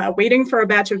 Waiting for a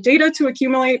batch of data to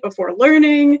accumulate before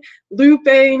learning,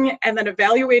 looping, and then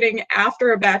evaluating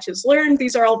after a batch is learned,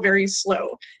 these are all very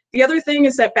slow. The other thing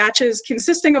is that batches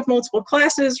consisting of multiple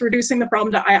classes, reducing the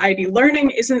problem to I.I.D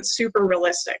learning isn't super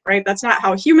realistic, right? That's not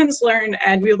how humans learn,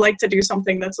 and we would like to do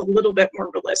something that's a little bit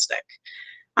more realistic.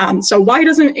 So why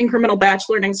doesn't incremental batch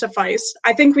learning suffice?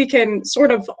 I think we can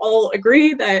sort of all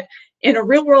agree that in a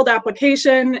real-world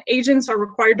application, agents are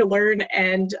required to learn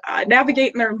and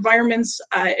navigate in their environments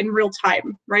in real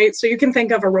time, right? So you can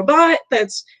think of a robot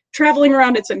that's traveling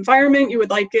around its environment. You would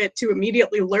like it to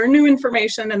immediately learn new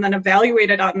information and then evaluate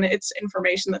it on its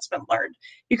information that's been learned.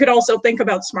 You could also think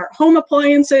about smart home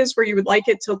appliances where you would like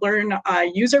it to learn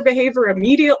user behavior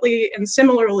immediately, and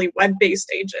similarly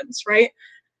web-based agents, right?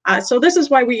 So this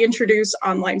is why we introduce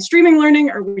online streaming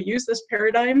learning, or we use this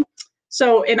paradigm.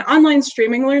 So in online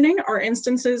streaming learning, our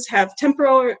instances have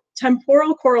temporal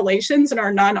correlations and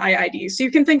are non-I.I.D. So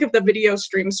you can think of the video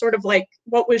stream sort of like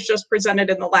what was just presented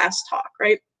in the last talk,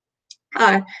 right?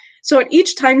 So at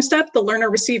each time step, the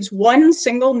learner receives one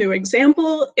single new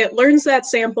example, it learns that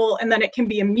sample, and then it can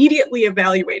be immediately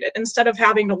evaluated instead of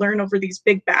having to learn over these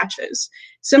big batches.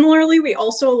 Similarly, we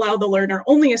also allow the learner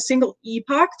only a single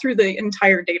epoch through the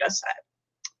entire data set.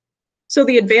 So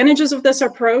the advantages of this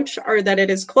approach are that it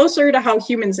is closer to how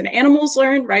humans and animals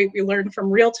learn, right? We learn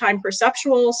from real-time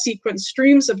perceptual sequence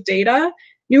streams of data.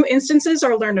 New instances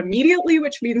are learned immediately,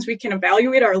 which means we can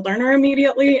evaluate our learner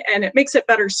immediately, and it makes it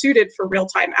better suited for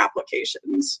real-time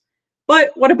applications.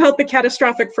 But what about the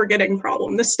catastrophic forgetting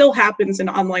problem? This still happens in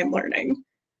online learning.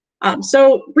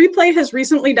 So replay has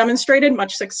recently demonstrated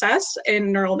much success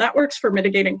in neural networks for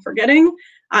mitigating forgetting.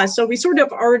 So we sort of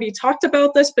already talked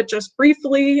about this, but just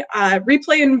briefly,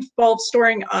 replay involves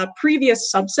storing a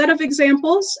previous subset of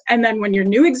examples, and then when your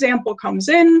new example comes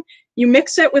in, you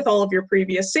mix it with all of your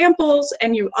previous samples,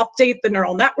 and you update the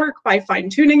neural network by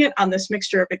fine-tuning it on this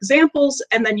mixture of examples,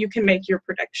 and then you can make your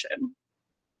prediction.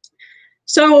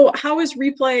 So how is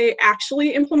replay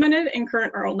actually implemented in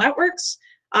current neural networks?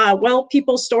 Well,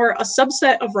 people store a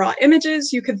subset of raw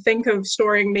images. You could think of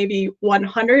storing maybe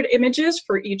 100 images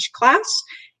for each class.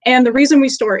 And the reason we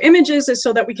store images is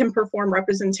so that we can perform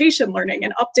representation learning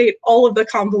and update all of the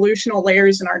convolutional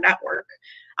layers in our network.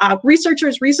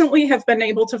 Researchers recently have been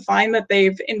able to find that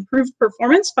they've improved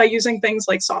performance by using things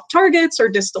like soft targets or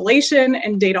distillation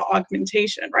and data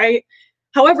augmentation, right?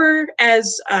 However,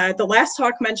 as the last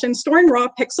talk mentioned, storing raw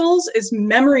pixels is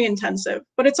memory intensive,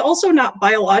 but it's also not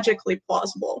biologically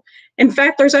plausible. In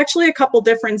fact, there's actually a couple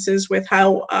differences with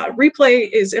how replay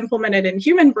is implemented in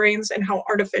human brains and how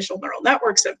artificial neural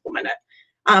networks implement it.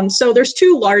 So there's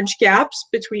two large gaps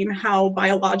between how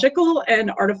biological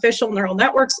and artificial neural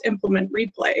networks implement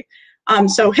replay.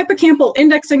 So hippocampal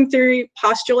indexing theory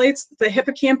postulates that the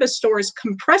hippocampus stores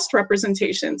compressed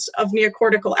representations of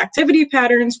neocortical activity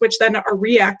patterns, which then are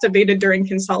reactivated during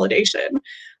consolidation.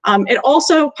 It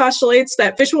also postulates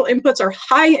that visual inputs are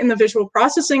high in the visual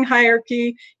processing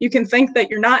hierarchy. You can think that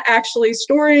you're not actually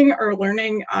storing or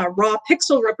learning raw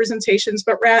pixel representations,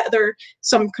 but rather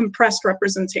some compressed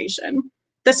representation.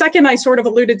 The second I sort of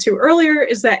alluded to earlier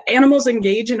is that animals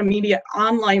engage in immediate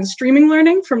online streaming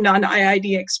learning from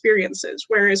non-I.I.D experiences,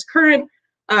 whereas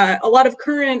a lot of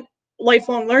current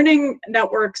lifelong learning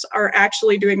networks are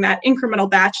actually doing that incremental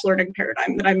batch learning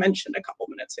paradigm that I mentioned a couple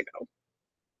minutes ago.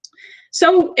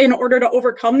 So in order to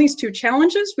overcome these two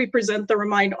challenges, we present the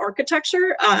Remind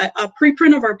architecture. A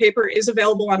preprint of our paper is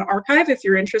available on arXiv if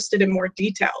you're interested in more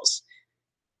details.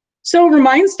 So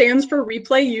Remind stands for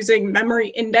replay using memory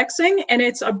indexing, and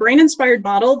it's a brain-inspired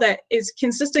model that is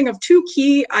consisting of two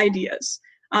key ideas.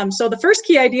 So the first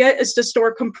key idea is to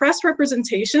store compressed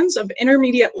representations of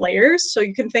intermediate layers. So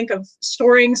you can think of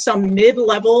storing some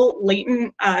mid-level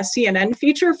latent CNN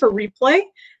feature for replay.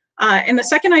 And the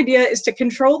second idea is to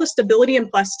control the stability and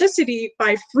plasticity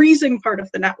by freezing part of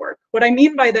the network. What I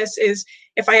mean by this is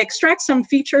if I extract some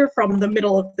feature from the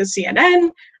middle of the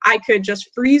CNN, I could just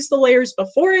freeze the layers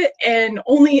before it and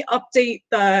only update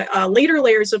the later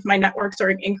layers of my network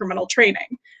during incremental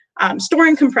training.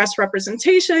 Storing compressed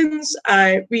representations,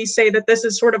 we say that this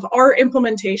is sort of our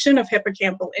implementation of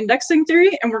hippocampal indexing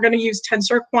theory, and we're going to use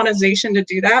tensor quantization to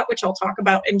do that, which I'll talk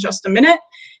about in just a minute.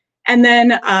 And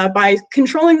then by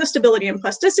controlling the stability and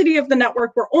plasticity of the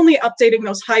network, we're only updating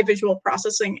those high visual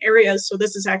processing areas. So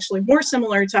this is actually more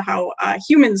similar to how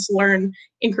humans learn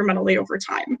incrementally over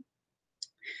time.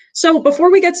 So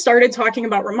before we get started talking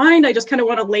about Remind, I just kind of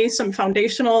want to lay some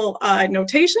foundational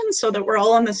notation so that we're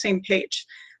all on the same page.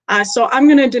 So I'm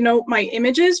going to denote my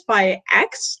images by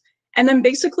X. And then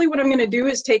basically what I'm going to do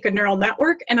is take a neural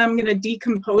network and I'm going to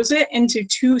decompose it into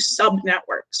two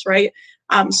subnetworks, right?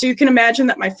 So you can imagine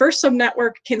that my first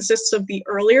subnetwork consists of the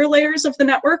earlier layers of the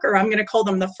network, or I'm going to call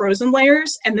them the frozen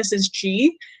layers, and this is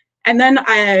G. And then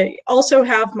I also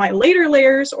have my later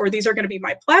layers, or these are going to be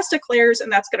my plastic layers,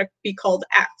 and that's going to be called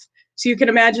F. So you can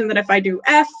imagine that if I do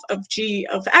F of G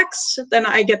of X, then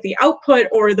I get the output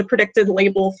or the predicted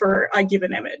label for a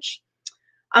given image.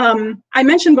 I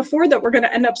mentioned before that we're going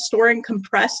to end up storing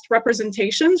compressed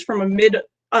representations from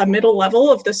a middle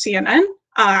level of the CNN.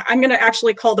 I'm going to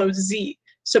actually call those Z.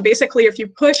 So basically, if you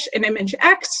push an image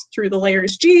X through the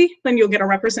layers G, then you'll get a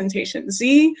representation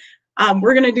Z.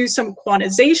 We're going to do some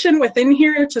quantization within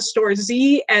here to store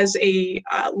Z as a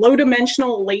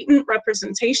low-dimensional latent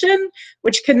representation,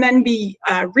 which can then be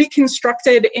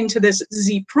reconstructed into this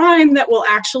Z prime that will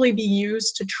actually be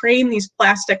used to train these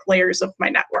plastic layers of my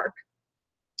network.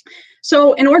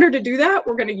 So in order to do that,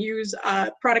 we're going to use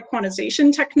a product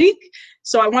quantization technique.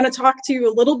 So I want to talk to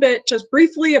you a little bit, just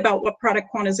briefly, about what product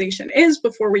quantization is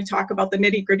before we talk about the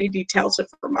nitty-gritty details of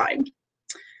Remind.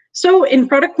 So in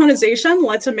product quantization,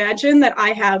 let's imagine that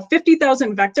I have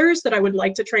 50,000 vectors that I would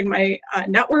like to train my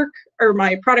network or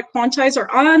my product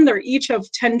quantizer on. They're each of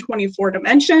 1024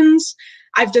 dimensions.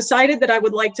 I've decided that I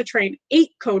would like to train 8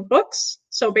 code books.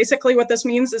 So basically what this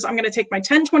means is I'm going to take my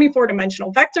 1024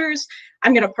 dimensional vectors,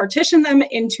 I'm going to partition them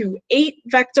into 8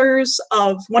 vectors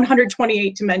of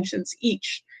 128 dimensions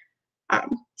each.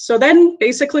 So then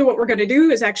basically what we're going to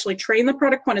do is actually train the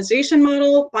product quantization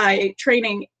model by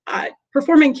training,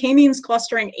 performing k-means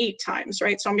clustering 8 times,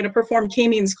 right? So I'm going to perform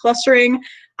k-means clustering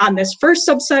on this first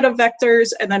subset of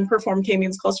vectors and then perform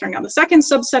k-means clustering on the second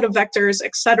subset of vectors,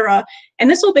 etc. And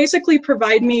this will basically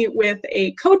provide me with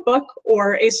a code book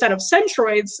or a set of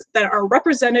centroids that are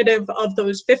representative of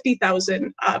those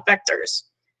 50,000 vectors.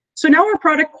 So now our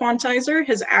product quantizer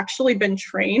has actually been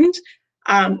trained.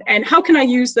 And how can I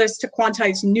use this to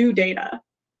quantize new data?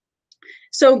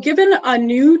 So given a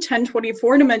new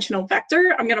 1024 dimensional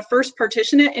vector, I'm going to first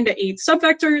partition it into 8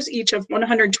 subvectors, each of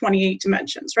 128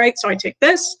 dimensions, right? So I take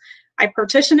this, I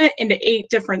partition it into 8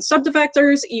 different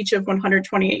subvectors, each of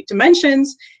 128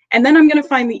 dimensions, and then I'm going to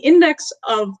find the index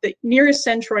of the nearest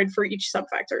centroid for each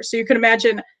subvector. So you can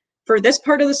imagine for this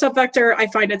part of the subvector, I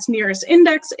find its nearest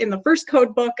index in the first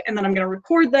code book, and then I'm going to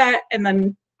record that, and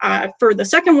then for the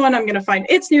second one, I'm going to find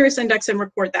its nearest index and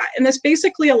record that. And this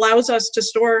basically allows us to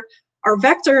store our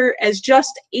vector as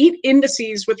just 8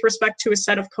 indices with respect to a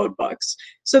set of code books.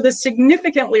 So this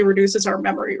significantly reduces our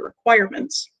memory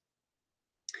requirements.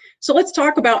 So let's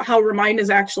talk about how Remind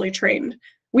is actually trained.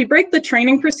 We break the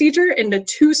training procedure into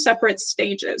 2 separate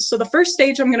stages. So the first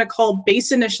stage I'm going to call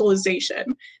base initialization.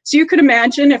 So you could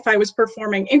imagine if I was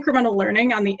performing incremental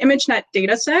learning on the ImageNet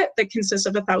dataset that consists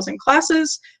of 1,000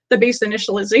 classes, the base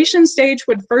initialization stage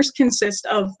would first consist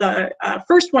of the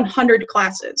first 100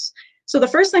 classes. So the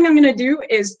first thing I'm going to do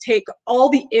is take all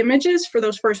the images for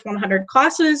those first 100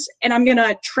 classes, and I'm going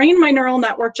to train my neural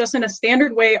network just in a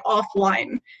standard way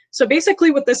offline. So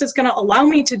basically what this is going to allow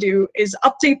me to do is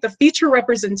update the feature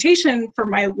representation for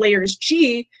my layers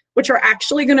G, which are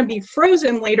actually going to be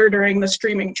frozen later during the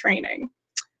streaming training.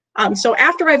 So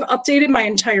after I've updated my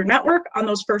entire network on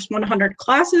those first 100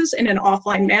 classes in an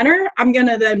offline manner, I'm going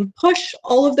to then push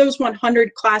all of those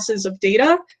 100 classes of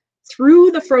data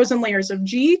through the frozen layers of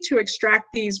G to extract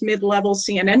these mid-level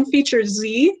CNN features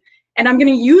Z, and I'm going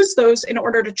to use those in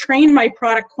order to train my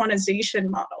product quantization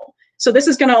model. So this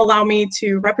is going to allow me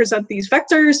to represent these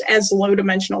vectors as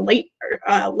low-dimensional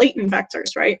latent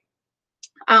vectors, right?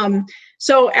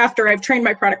 So after I've trained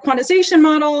my product quantization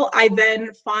model, I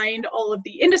then find all of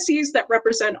the indices that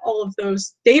represent all of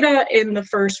those data in the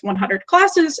first 100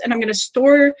 classes, and I'm going to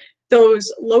store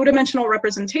those low-dimensional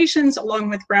representations along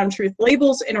with ground truth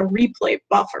labels in a replay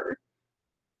buffer.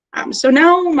 So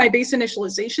now my base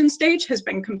initialization stage has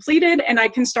been completed, and I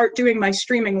can start doing my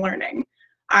streaming learning.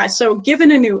 So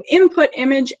given a new input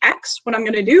image X, what I'm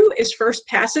going to do is first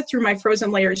pass it through my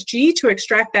frozen layers G to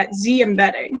extract that Z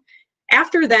embedding.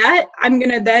 After that, I'm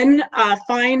going to then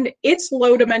find its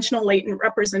low-dimensional latent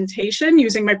representation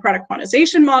using my product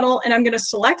quantization model, and I'm going to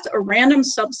select a random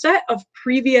subset of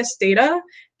previous data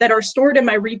that are stored in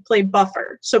my replay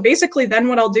buffer. So basically then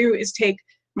what I'll do is take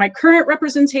my current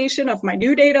representation of my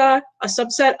new data, a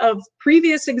subset of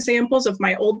previous examples of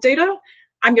my old data,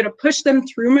 I'm going to push them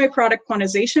through my product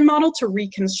quantization model to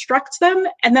reconstruct them,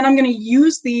 and then I'm going to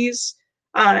use these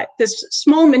this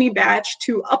small mini batch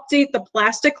to update the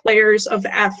plastic layers of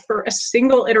F for a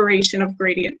single iteration of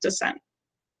gradient descent.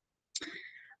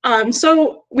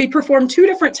 So we performed two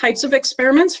different types of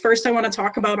experiments. First, I want to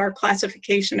talk about our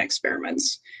classification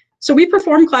experiments. So we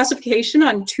performed classification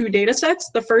on two data sets.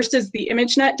 The first is the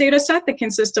ImageNet data set that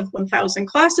consists of 1,000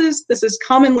 classes. This has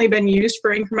commonly been used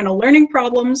for incremental learning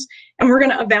problems, and we're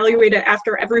going to evaluate it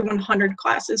after every 100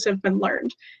 classes have been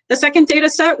learned. The second data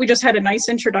set, we just had a nice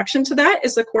introduction to that,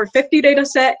 is the Core 50 data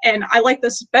set, and I like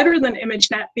this better than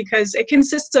ImageNet because it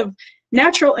consists of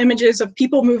natural images of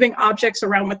people moving objects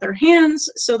around with their hands.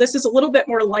 So this is a little bit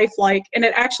more lifelike, and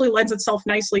it actually lends itself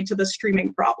nicely to the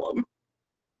streaming problem.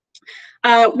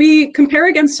 We compare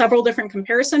against several different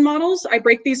comparison models. I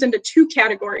break these into two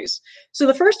categories. So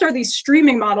the first are these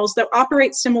streaming models that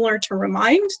operate similar to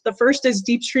Remind. The first is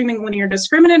deep streaming linear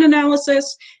discriminant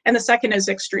analysis, and the second is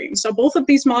extreme. So both of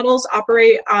these models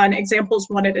operate on examples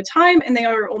one at a time, and they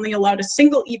are only allowed a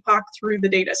single epoch through the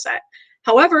data set.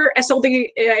 However,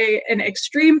 SLDA and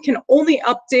Extreme can only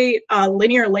update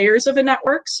linear layers of a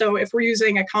network. So if we're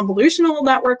using a convolutional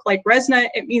network like ResNet,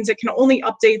 it means it can only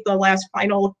update the last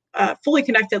final fully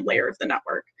connected layer of the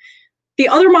network. The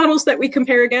other models that we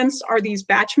compare against are these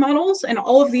batch models, and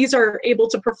all of these are able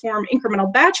to perform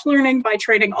incremental batch learning by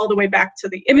training all the way back to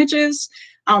the images.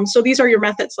 So these are your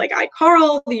methods like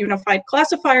iCarl, the Unified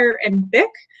Classifier, and BIC.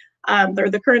 They're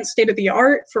the current state of the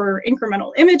art for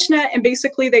incremental ImageNet, and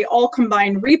basically they all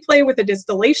combine replay with a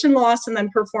distillation loss and then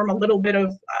perform a little bit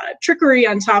of trickery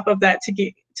on top of that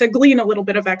to glean a little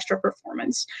bit of extra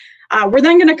performance. We're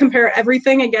then going to compare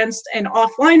everything against an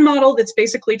offline model that's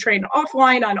basically trained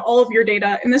offline on all of your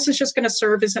data, and this is just going to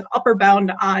serve as an upper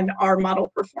bound on our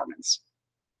model performance.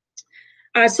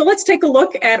 So let's take a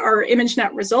look at our ImageNet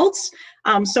results.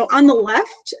 So on the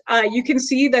left, you can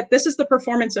see that this is the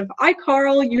performance of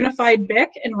iCarl, Unified BIC,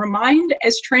 and Remind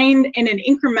as trained in an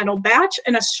incremental batch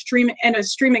and a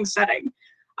streaming setting.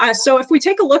 So if we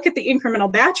take a look at the incremental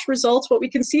batch results, what we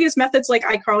can see is methods like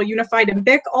iCarl, Unified, and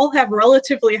BIC all have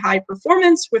relatively high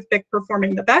performance, with BIC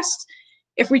performing the best.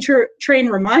 If we train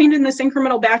Remind in this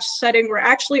incremental batch setting, we're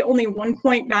actually only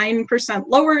 1.9%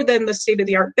 lower than the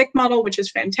state-of-the-art BIC model, which is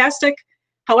fantastic.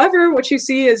 However, what you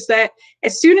see is that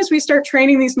as soon as we start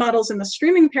training these models in the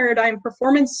streaming paradigm,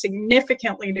 performance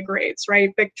significantly degrades, right?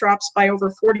 BIC drops by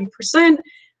over 40%,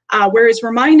 whereas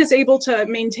Remind is able to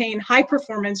maintain high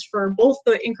performance for both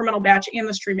the incremental batch and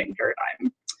the streaming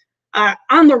paradigm.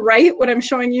 On the right, what I'm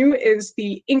showing you is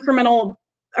the incremental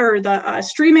or the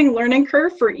streaming learning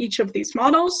curve for each of these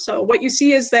models. So what you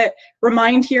see is that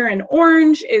Remind here in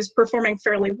orange is performing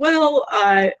fairly well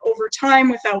over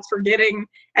time without forgetting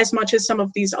as much as some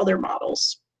of these other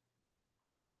models.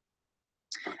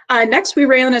 Next, we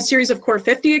ran a series of Core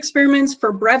 50 experiments.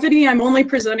 For brevity, I'm only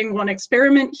presenting one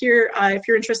experiment here. If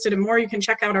you're interested in more, you can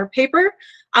check out our paper.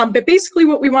 But basically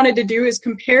what we wanted to do is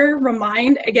compare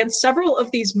Remind against several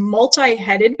of these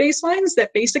multi-headed baselines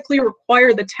that basically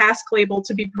require the task label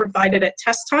to be provided at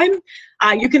test time.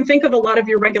 You can think of a lot of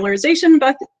your regularization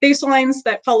baselines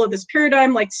that follow this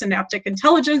paradigm, like synaptic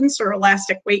intelligence or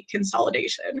elastic weight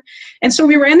consolidation. And so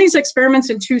we ran these experiments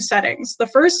in two settings. The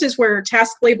first is where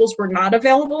task labels were not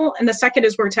available, and the second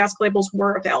is where task labels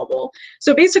were available.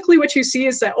 So basically what you see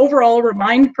is that overall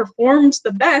Remind performed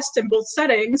the best in both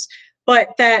settings, but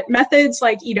that methods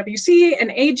like EWC and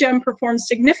AGEM performed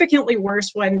significantly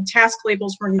worse when task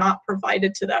labels were not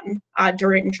provided to them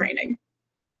during training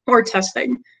or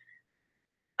testing.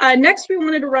 Next, we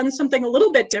wanted to run something a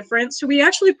little bit different. So we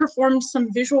actually performed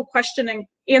some visual question and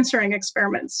answering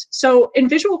experiments. So in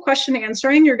visual question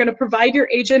answering, you're going to provide your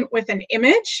agent with an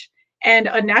image and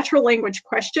a natural language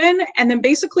question, and then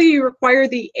basically you require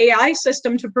the AI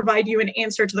system to provide you an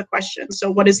answer to the question.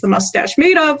 So what is the mustache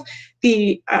made of?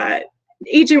 The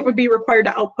agent would be required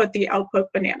to output the output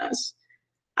bananas.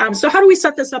 So how do we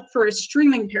set this up for a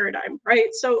streaming paradigm, right?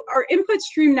 So our input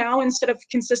stream now, instead of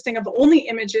consisting of only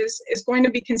images, is going to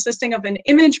be consisting of an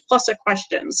image plus a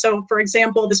question. So for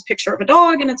example, this picture of a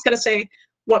dog, and it's going to say,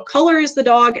 what color is the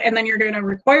dog? And then you're going to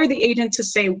require the agent to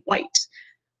say white.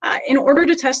 In order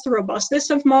to test the robustness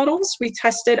of models, we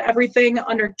tested everything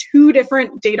under two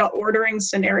different data ordering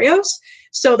scenarios.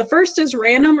 So the first is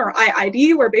random, or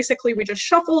I.I.D, where basically we just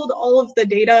shuffled all of the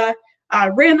data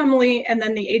randomly, and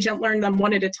then the agent learned them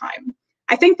one at a time.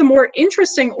 I think the more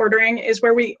interesting ordering is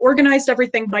where we organized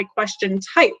everything by question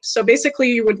type. So basically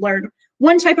you would learn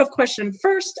one type of question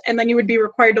first, and then you would be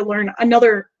required to learn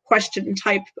another question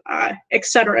type, et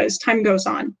cetera, as time goes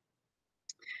on.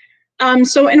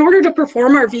 So in order to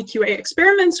perform our VQA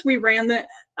experiments, we ran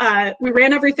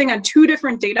everything on two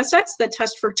different data sets that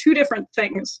test for two different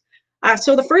things.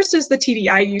 So the first is the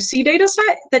TDI-UC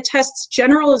dataset that tests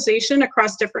generalization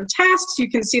across different tasks. You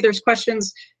can see there's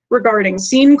questions regarding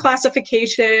scene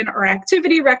classification or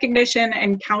activity recognition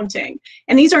and counting.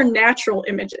 And these are natural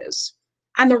images.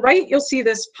 On the right, you'll see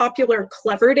this popular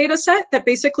Clever dataset that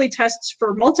basically tests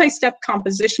for multi-step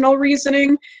compositional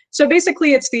reasoning. So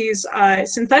basically, it's these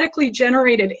synthetically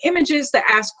generated images that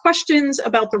ask questions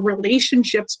about the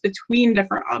relationships between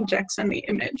different objects in the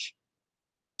image.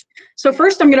 So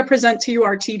first, I'm going to present to you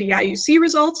our TDI-UC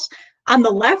results. On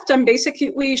the left, I'm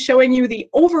basically showing you the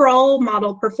overall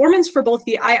model performance for both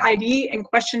the I.I.D and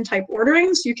question type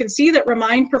orderings. You can see that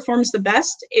Remind performs the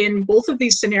best in both of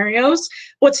these scenarios.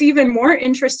 What's even more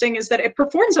interesting is that it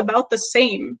performs about the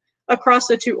same across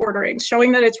the two orderings,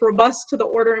 showing that it's robust to the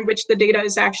order in which the data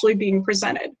is actually being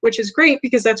presented, which is great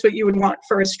because that's what you would want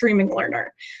for a streaming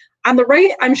learner. On the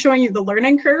right, I'm showing you the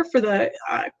learning curve for the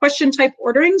question type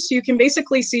ordering. So you can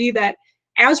basically see that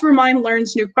as Remind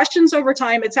learns new questions over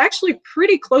time, it's actually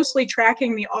pretty closely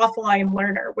tracking the offline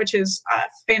learner, which is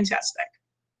fantastic.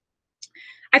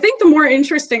 I think the more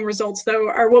interesting results, though,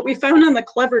 are what we found on the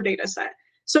Clever dataset.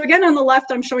 So again, on the left,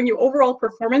 I'm showing you overall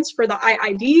performance for the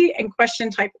I.I.D and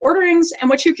question type orderings. And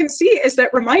what you can see is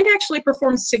that Remind actually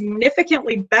performs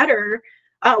significantly better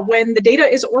when the data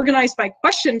is organized by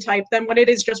question type than when it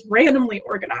is just randomly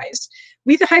organized.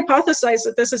 We've hypothesized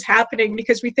that this is happening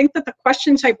because we think that the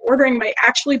question type ordering might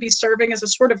actually be serving as a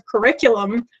sort of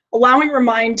curriculum, allowing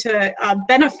Remind to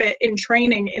benefit in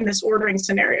training in this ordering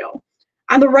scenario.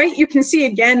 On the right, you can see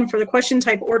again for the question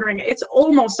type ordering, it's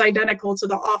almost identical to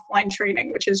the offline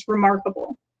training, which is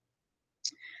remarkable.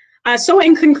 So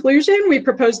in conclusion, we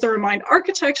proposed the Remind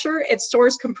architecture. It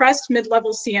stores compressed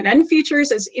mid-level CNN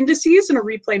features as indices in a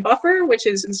replay buffer, which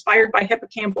is inspired by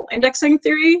hippocampal indexing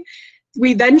theory.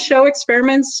 We then show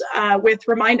experiments with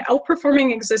Remind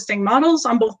outperforming existing models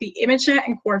on both the ImageNet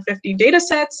and Core 50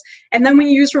 datasets, and then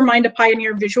we use Remind to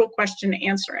pioneer visual question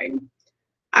answering.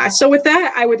 So with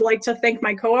that, I would like to thank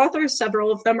my co-authors.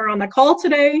 Several of them are on the call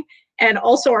today, and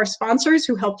also our sponsors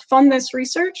who helped fund this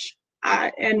research.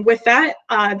 And with that,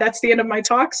 that's the end of my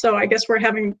talk. So I guess we're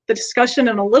having the discussion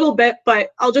in a little bit, but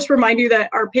I'll just remind you that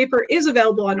our paper is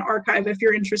available on arXiv if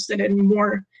you're interested in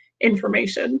more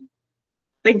information.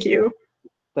 Thank you.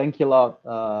 Thank you a lot,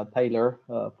 Tyler,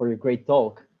 for your great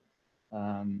talk.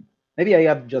 Maybe I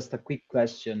have just a quick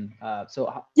question. How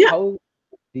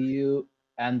do you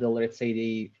handle, let's say,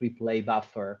 the replay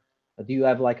buffer? Do you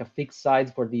have like a fixed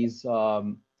size for these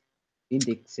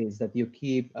indexes that you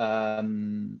keep,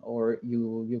 or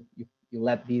you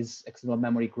let these external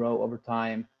memory grow over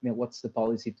time? I mean, what's the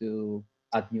policy to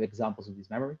add new examples of this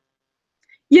memory?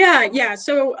 Yeah.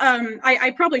 So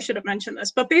I probably should have mentioned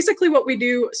this, but basically what we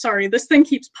do, sorry, this thing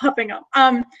keeps popping up.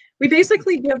 We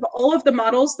basically give all of the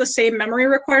models the same memory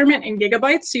requirement in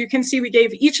gigabytes. So you can see we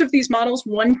gave each of these models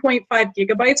 1.5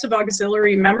 gigabytes of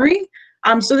auxiliary memory.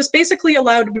 So this basically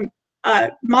allowed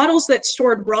models that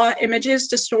stored raw images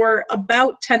to store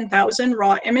about 10,000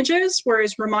 raw images,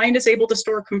 whereas Remind is able to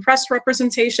store compressed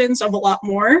representations of a lot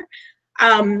more.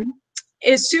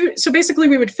 So basically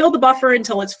we would fill the buffer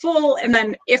until it's full, and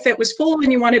then if it was full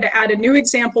and you wanted to add a new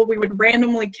example, we would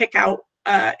randomly kick out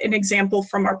an example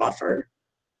from our buffer.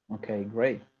 Okay,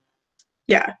 great.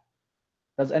 Yeah.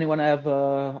 Does anyone have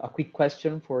a quick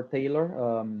question for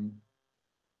Taylor?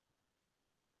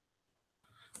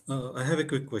 I have a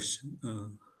quick question.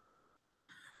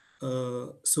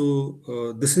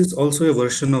 This is also a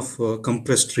version of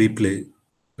compressed replay,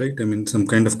 right? I mean, some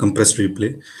kind of compressed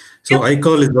replay. So Yep.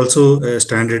 iCall is also a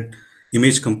standard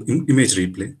image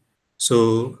replay.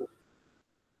 So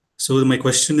my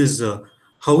question is,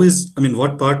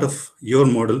 what part of your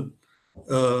model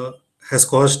has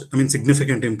caused,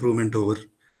 significant improvement over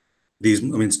these,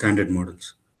 standard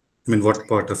models? What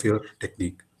part of your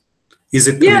technique? Is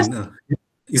it, Yes.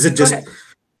 is it just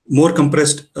more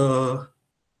compressed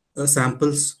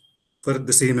samples for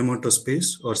the same amount of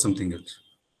space or something else?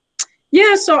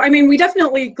 Yeah, so I mean, we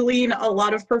definitely glean a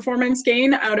lot of performance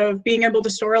gain out of being able to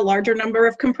store a larger number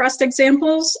of compressed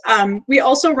examples. We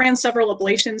also ran several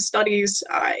ablation studies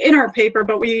in our paper,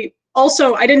 but we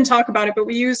also, I didn't talk about it, but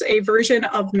we use a version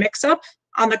of Mixup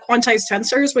on the quantized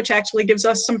tensors, which actually gives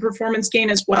us some performance gain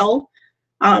as well.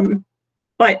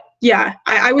 But yeah,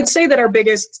 I would say that our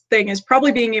biggest thing is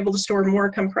probably being able to store more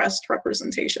compressed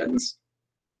representations.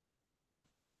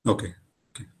 Okay,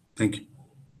 thank you.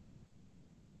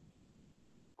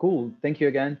 Cool. Thank you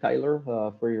again, Tyler,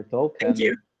 for your talk. Thank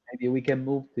you. Maybe we can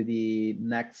move to the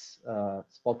next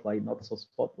spotlight, not so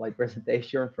spotlight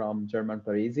presentation from German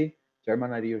Parisi.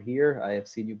 German, are you here? I have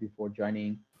seen you before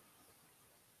joining.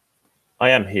 I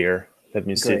am here. Let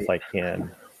me see Great. if I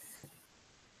can.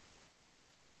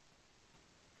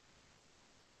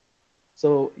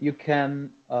 So you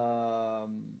can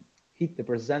hit the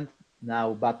present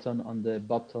now button on the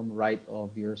bottom right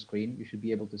of your screen. You should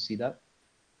be able to see that.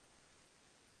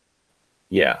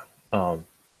 Yeah. And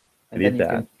then you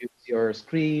can use your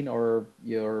screen or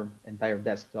your entire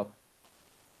desktop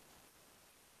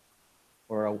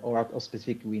or a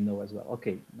specific window as well.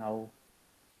 Okay, now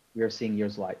we are seeing your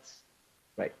slides.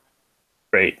 Right.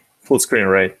 Great. Full screen,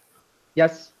 right?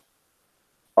 Yes.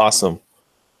 Awesome.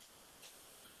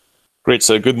 Great.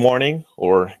 So good morning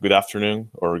or good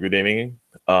afternoon or good evening.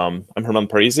 I'm Herman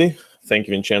Parisi. Thank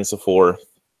you, Vincenzo, for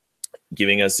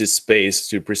giving us this space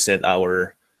to present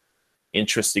our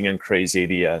interesting and crazy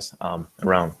ideas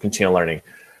around continual learning.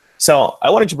 So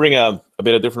I wanted to bring a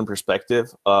bit of different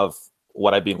perspective of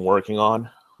what I've been working on,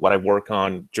 what I work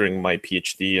on during my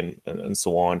PhD and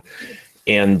so on.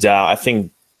 And I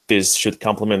think this should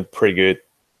complement pretty good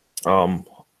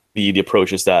the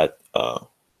approaches that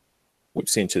we've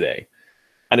seen today.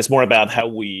 And it's more about how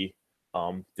we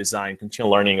design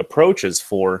continual learning approaches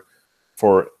for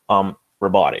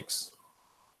robotics.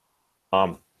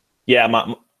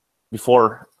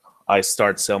 Before I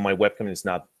start, so my webcam is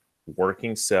not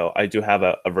working, so I do have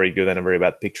a very good and a very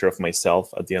bad picture of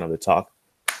myself at the end of the talk,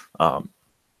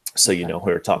 so you know who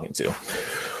you're talking to.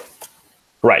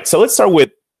 Right, so let's start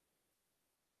with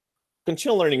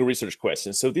continual learning research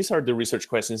questions. So these are the research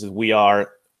questions that we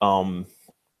are,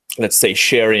 let's say,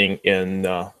 sharing in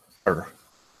our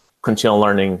continual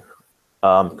learning,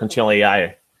 continual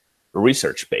AI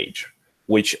research page,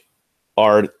 which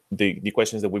are the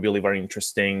questions that we believe are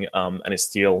interesting and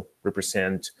still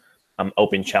represent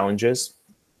open challenges.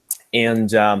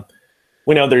 And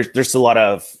we know there's a lot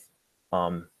of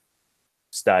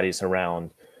studies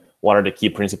around what are the key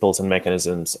principles and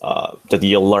mechanisms that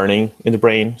yield learning in the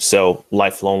brain, so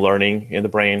lifelong learning in the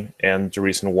brain, and the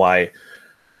reason why,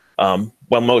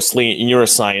 well, mostly in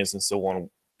neuroscience and so on,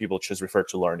 people just refer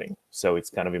to learning. So it's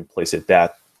kind of implicit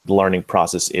that the learning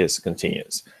process is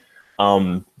continuous.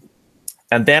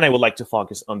 And then I would like to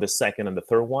focus on the second and the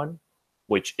third one,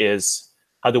 which is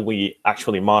how do we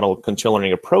actually model continual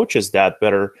learning approaches that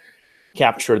better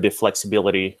capture the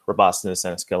flexibility, robustness,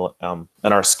 and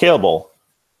are scalable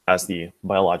as the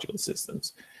biological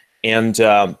systems. And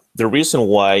the reason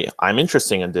why I'm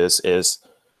interested in this is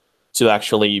to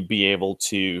actually be able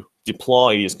to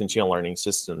deploy these continual learning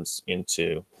systems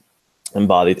into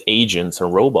embodied agents or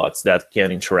robots that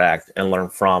can interact and learn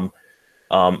from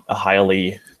a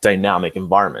highly dynamic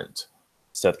environment.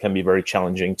 So it can be very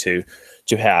challenging to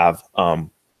have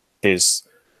these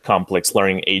complex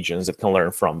learning agents that can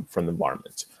learn from the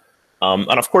environment. And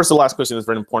of course, the last question is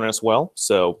very important as well.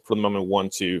 So for the moment, we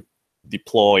want to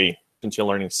deploy continual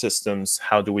learning systems.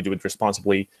 How do we do it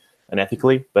responsibly and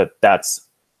ethically? But that's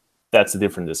a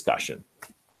different discussion.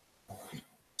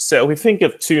 So we think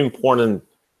of two important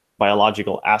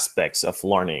biological aspects of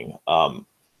learning.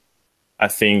 I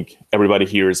think everybody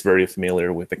here is very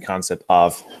familiar with the concept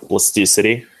of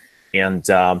plasticity and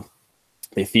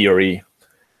the theory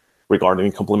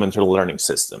regarding complementary learning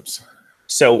systems.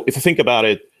 So if you think about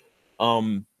it,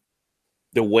 the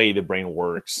way the brain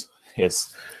works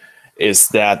is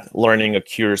that learning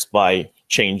occurs by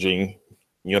changing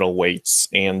neural weights,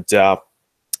 and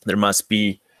there must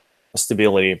be a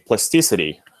stability,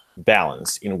 plasticity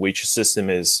balance in which a system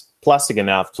is plastic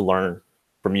enough to learn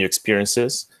from new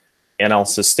experiences and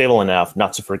also stable enough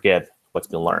not to forget what's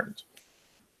been learned.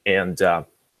 And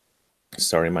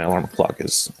sorry, my alarm clock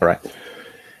is all right.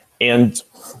 And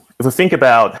if we think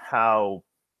about how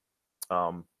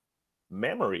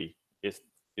memory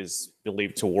is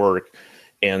believed to work,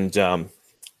 and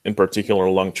in particular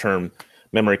long-term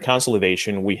memory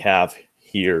consolidation, we have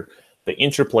here the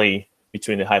interplay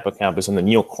between the hippocampus and the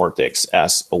neocortex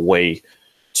as a way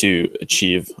to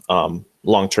achieve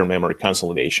long-term memory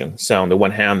consolidation. So on the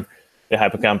one hand, the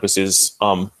hippocampus is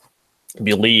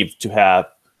believed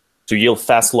to yield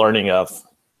fast learning of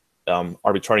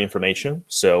arbitrary information,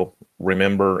 so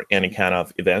remember any kind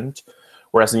of event,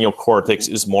 whereas the neocortex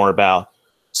is more about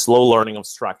slow learning of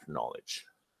structured knowledge.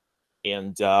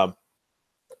 And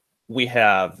we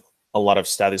have a lot of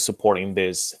studies supporting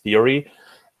this theory,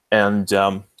 and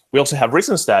we also have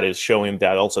recent studies showing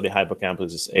that also the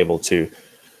hippocampus is able to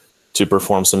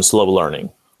perform some slow learning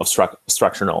of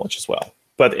structured knowledge as well.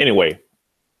 But anyway,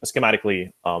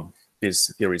 schematically,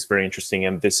 this theory is very interesting,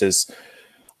 and this is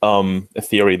a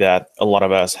theory that a lot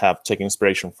of us have taken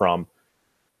inspiration from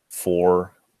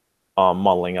for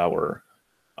modeling our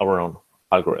own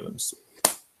algorithms.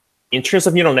 In terms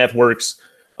of neural networks,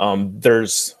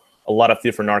 there's a lot of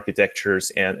different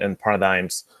architectures and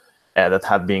paradigms that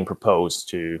have been proposed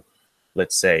to,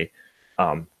 let's say,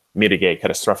 mitigate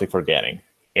catastrophic forgetting.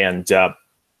 And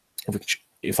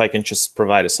if I can just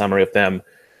provide a summary of them,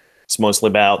 it's mostly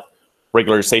about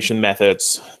regularization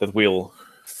methods that will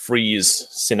freeze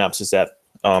synapses that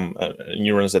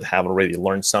neurons that have already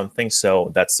learned something.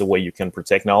 So that's the way you can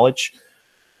protect knowledge.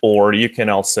 Or you can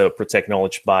also protect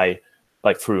knowledge by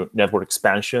through network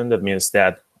expansion. That means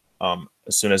that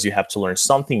as soon as you have to learn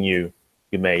something new,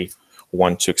 you may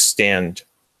want to extend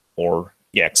or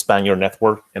expand your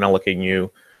network and allocate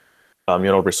new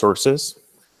neural resources,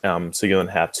 so you don't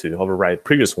have to override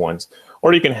previous ones.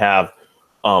 Or you can have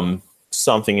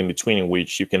something in between in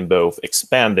which you can both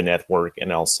expand the network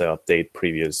and also update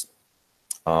previous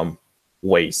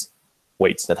weights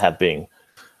that have been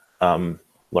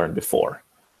learned before.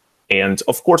 And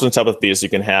of course, on top of this, you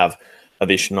can have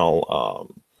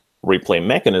additional replay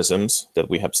mechanisms that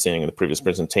we have seen in the previous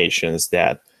presentations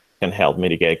that can help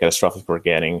mitigate catastrophic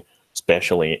forgetting,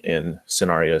 especially in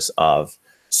scenarios of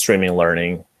streaming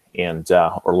learning and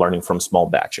or learning from small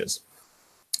batches.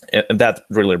 And that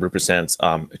really represents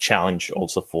a challenge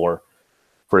also for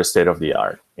a state of the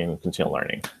art in continual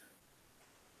learning.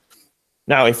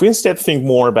 Now, if we instead think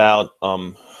more about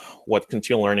what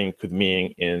continual learning could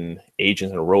mean in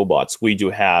agents and robots, we do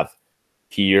have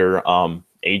here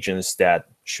agents that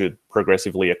should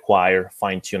progressively acquire,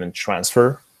 fine-tune, and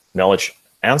transfer knowledge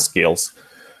and skills.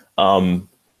 And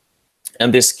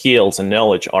these skills and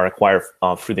knowledge are acquired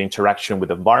through the interaction with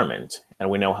the environment. And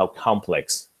we know how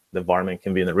complex the environment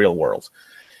can be in the real world.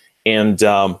 And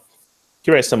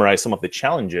here I summarize some of the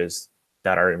challenges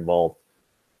that are involved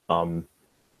in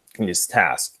this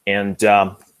task. And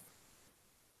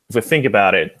if we think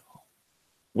about it,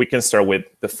 we can start with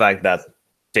the fact that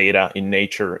data in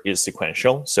nature is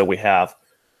sequential. So we have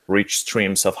rich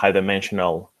streams of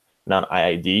high-dimensional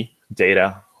non-I.I.D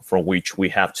data from which we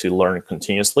have to learn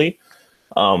continuously.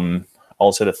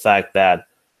 Also the fact that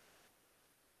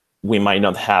we might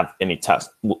not have any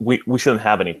task, we shouldn't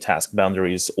have any task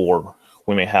boundaries, or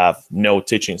we may have no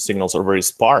teaching signals or very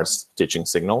sparse teaching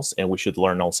signals, and we should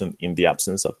learn also in the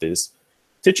absence of these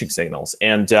teaching signals.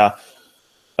 And a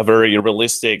very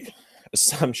realistic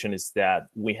assumption is that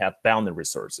we have bounded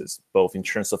resources, both in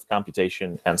terms of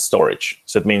computation and storage.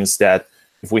 So it means that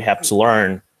if we have to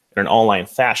learn in an online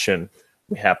fashion,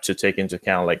 we have to take into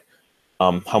account like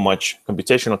how much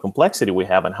computational complexity we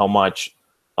have and how much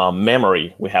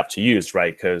memory we have to use,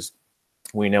 right? Because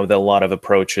we know that a lot of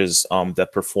approaches that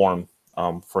perform,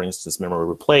 for instance,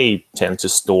 memory replay tend to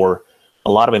store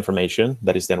a lot of information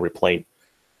that is then replayed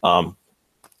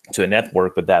to a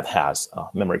network, but that has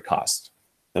memory cost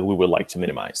that we would like to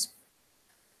minimize.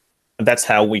 And that's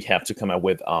how we have to come up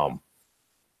with a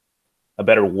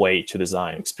better way to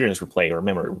design experience replay or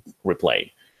memory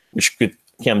replay, which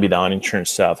can be done in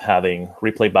terms of having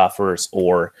replay buffers,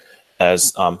 or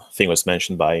as I think was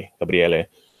mentioned by Gabriele,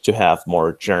 to have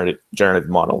more generative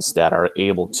models that are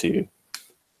able to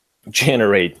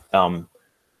generate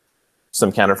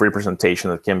some kind of representation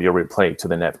that can be replayed to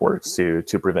the networks to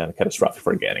prevent catastrophic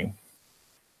forgetting.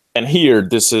 And here,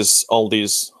 this is all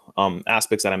these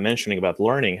aspects that I'm mentioning about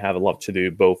learning have a lot to do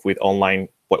both with online,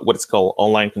 what it's called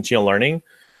online continual learning,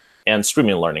 and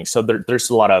streaming learning. So there's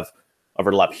a lot of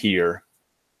overlap here,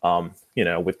 you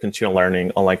know, with continual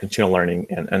learning, online continual learning,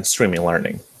 and streaming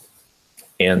learning.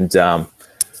 And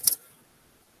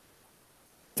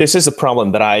this is a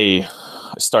problem that I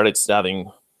started studying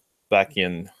back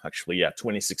in, actually,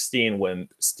 2016, when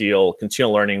still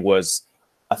continual learning was,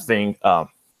 I think,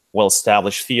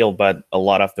 well-established field, but a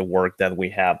lot of the work that we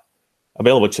have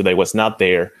available today was not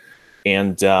there.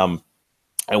 And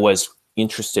I was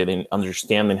interested in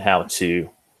understanding how to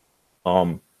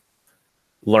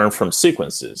learn from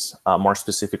sequences, more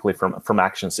specifically from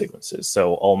action sequences.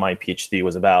 So all my PhD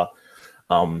was about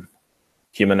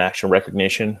human action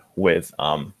recognition with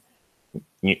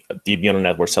deep neural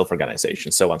network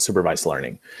self-organization, so unsupervised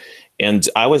learning. And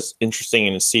I was interested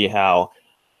in to see how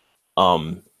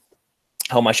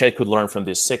much I could learn from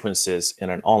these sequences in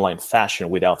an online fashion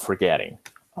without forgetting.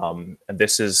 And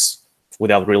this is,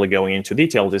 without really going into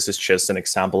detail, this is just an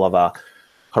example of a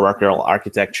hierarchical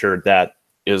architecture that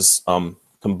is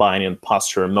combining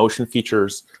posture and motion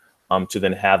features to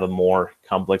then have a more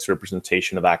complex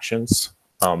representation of actions.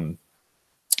 And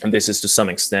this is to some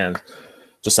extent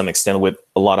with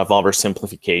a lot of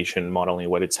oversimplification, modeling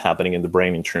what is happening in the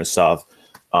brain in terms of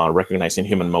recognizing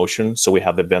human motion. So we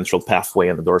have the ventral pathway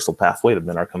and the dorsal pathway that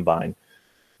then are combined,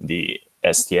 the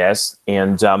STS.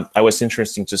 And I was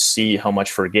interested to see how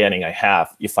much forgetting I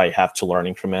have if I have to learn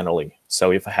incrementally.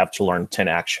 So if I have to learn 10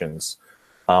 actions,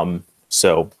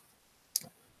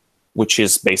 which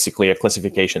is basically a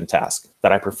classification task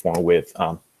that I perform with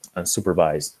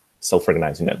unsupervised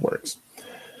self-organizing networks.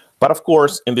 But of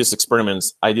course, in these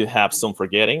experiments, I did have some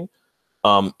forgetting,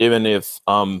 even if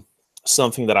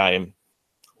something that I'm,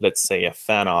 let's say, a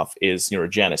fan of is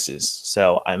neurogenesis.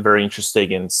 So I'm very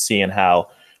interested in seeing how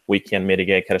we can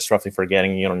mitigate catastrophic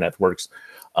forgetting neural networks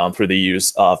through the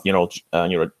use of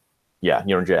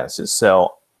neurogenesis.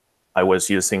 So I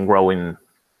was using growing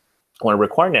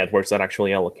required networks that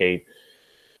actually allocate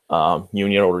new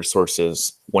neural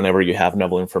resources whenever you have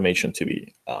novel information to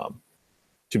be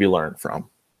learned from.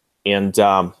 And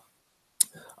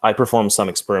I performed some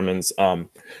experiments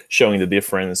showing the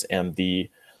difference and the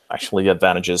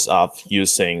advantages of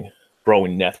using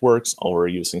growing networks over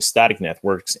using static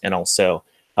networks, and also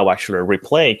how actually a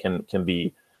replay can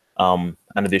be an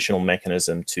additional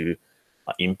mechanism to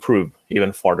improve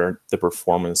even further the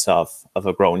performance of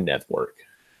a growing network.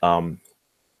 And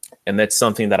that's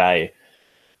something that I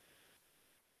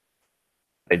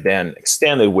then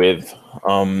extended with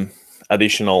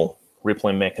additional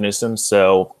replay mechanisms.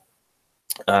 So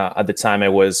at the time, I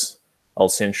was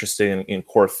also interested in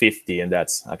Core 50, and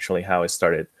that's actually how I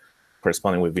started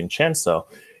corresponding with Vincenzo.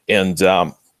 And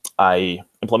I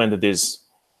implemented this,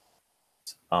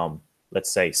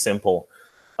 let's say, simple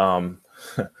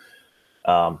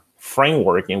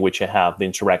framework in which I have the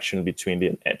interaction between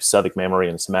the episodic memory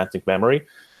and semantic memory.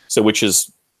 So which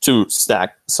is two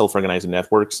stacked self-organizing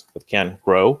networks that can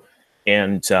grow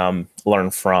and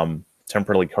learn from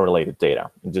temporally correlated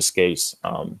data. In this case,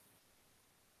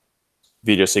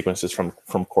 video sequences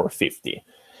from Core 50.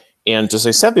 And as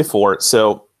I said before,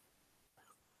 so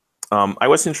I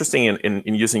was interested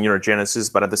in using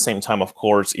neurogenesis, but at the same time, of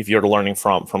course, if you're learning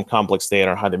from complex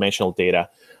data or high-dimensional data,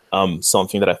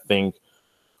 something that I think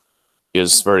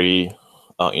is very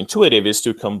intuitive is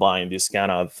to combine this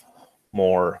kind of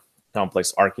more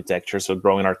complex architectures or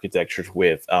growing architectures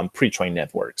with pre-trained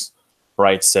networks,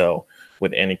 right? So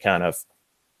with any kind of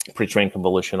pre-trained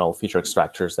convolutional feature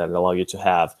extractors that allow you to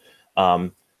have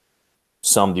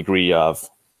some degree of,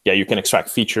 you can extract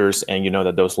features and you know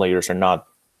that those layers are not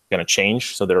going to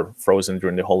change, so they're frozen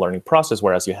during the whole learning process,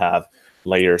 whereas you have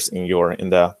layers in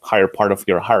the higher part of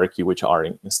your hierarchy which are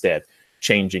instead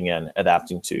changing and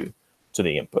adapting to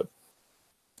the input.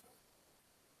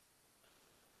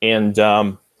 And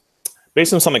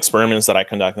based on some experiments that I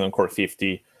conducted on Core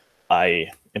 50, I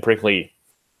empirically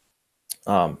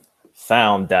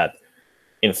found that,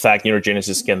 in fact,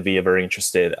 neurogenesis can be a very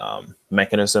interesting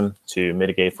mechanism to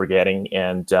mitigate forgetting.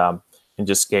 And in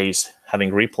this case,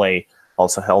 having replay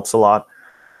also helps a lot.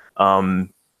 And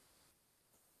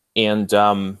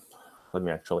let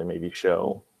me actually maybe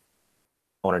show,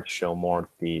 I wanted to show more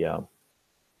the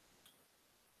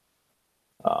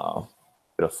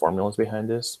bit of formulas behind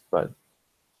this, but I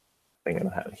think I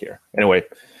don't have it here. Anyway,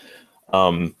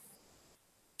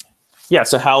 yeah,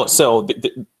 so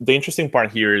the interesting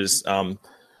part here is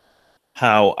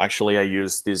how actually I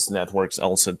use these networks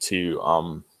also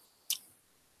to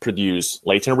produce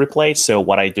latent replay. So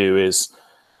what I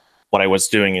was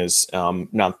doing is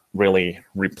not really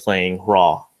replaying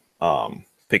raw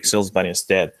pixels, but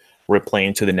instead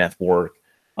replaying to the network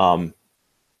the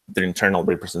internal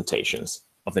representations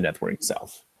of the network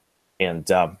itself. And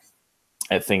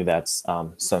I think that's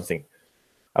something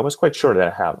I was quite sure that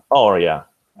I have. Oh, yeah,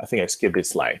 I think I skipped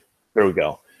this slide. There we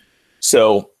go.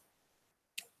 So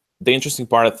the interesting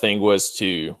part of the thing was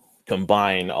to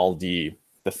combine all the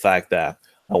fact that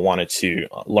I wanted to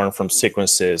learn from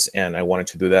sequences, and I wanted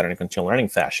to do that in a continual learning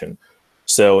fashion.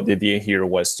 So the idea here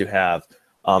was to have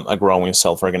a growing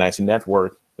self-organizing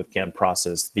network that can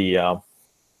process your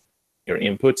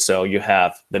input. So you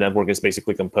have, the network is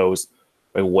basically composed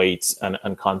by weights and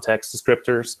context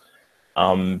descriptors,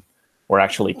 where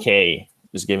actually K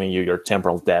is giving you your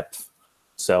temporal depth.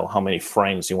 So how many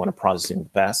frames you want to process in the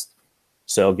past.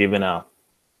 So given a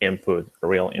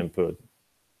real input,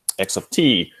 x of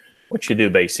t, what you do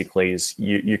basically is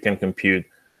you can compute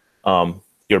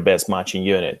your best matching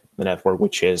unit, the network,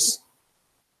 which is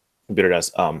computed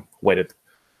as weighted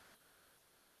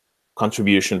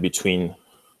contribution between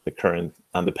the current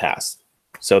and the past.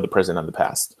 So the present and the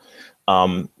past.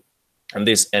 And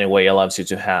this anyway allows you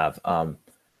to have a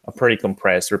pretty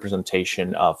compressed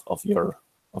representation of your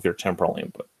temporal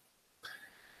input.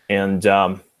 And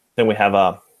then we have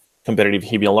a competitive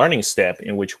Hebbian learning step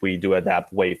in which we do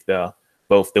adapt with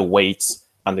both the weights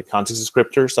and the context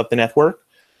descriptors of the network.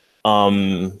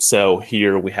 So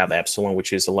here we have epsilon,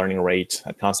 which is a learning rate,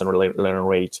 a constant learning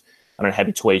rate, and a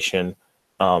habituation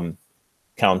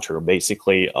counter.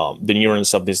 Basically, the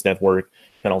neurons of this network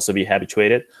can also be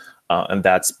habituated, and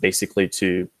that's basically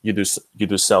you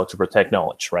do so to protect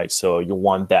knowledge, right? So you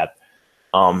want that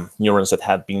neurons that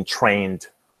have been trained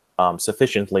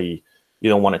sufficiently, you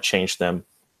don't want to change them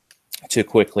too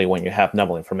quickly when you have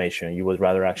novel information. You would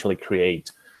rather actually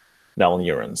create novel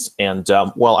neurons. And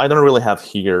well, I don't really have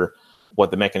here what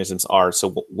the mechanisms are, so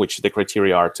which the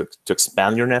criteria are to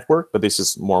expand your network, but this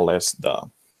is more or less the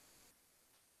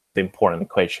important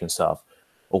equations of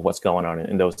what's going on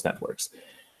in those networks.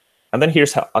 And then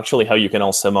here's how you can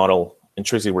also model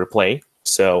intrusive replay.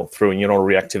 So through neural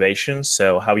reactivation,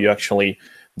 so how you actually,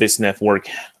 this network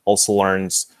also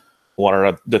learns what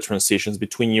are the transitions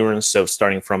between neurons. So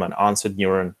starting from an onset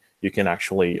neuron, you can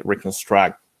actually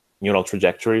reconstruct neural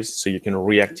trajectories. So you can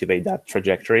reactivate that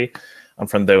trajectory. And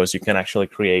from those, you can actually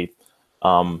create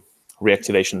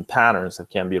reactivation patterns that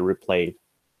can be replayed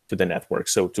to the network.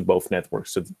 So to both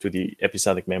networks, to the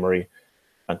episodic memory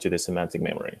and to the semantic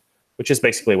memory, which is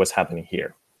basically what's happening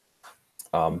here,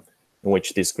 in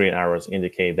which these green arrows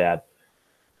indicate that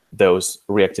those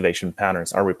reactivation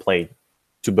patterns are replayed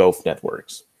to both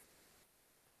networks.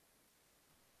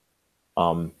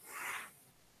 And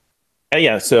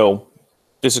yeah, so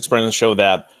this experiment showed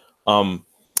that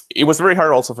it was very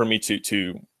hard also for me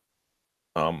to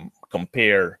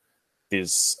compare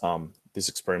these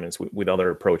experiments with other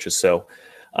approaches. So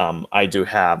I do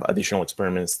have additional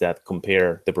experiments that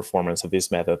compare the performance of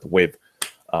this method with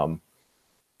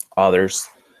others.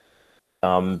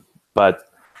 But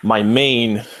my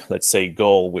main, let's say,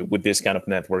 goal with this kind of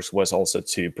networks was also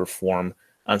to perform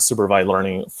unsupervised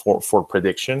learning for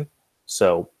prediction.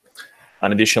 So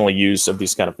an additional use of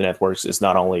these kind of networks is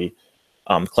not only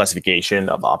classification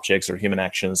of objects or human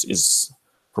actions,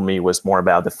 for me was more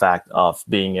about the fact of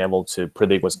being able to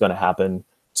predict what's going to happen.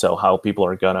 So how people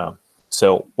are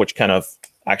so which kind of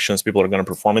actions people are going to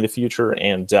perform in the future,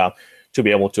 and to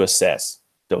be able to assess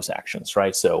those actions,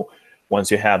 right? So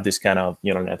once you have this kind of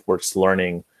neural networks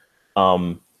learning,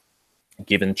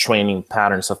 given training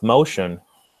patterns of motion,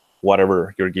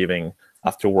 whatever you're giving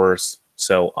afterwards,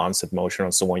 so onset motion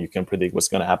and so on, you can predict what's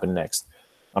going to happen next.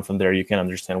 And from there, you can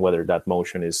understand whether that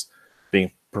motion is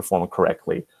being performed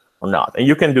correctly or not. And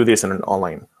you can do this in an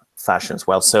online fashion as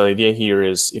well. So the idea here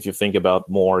is, if you think about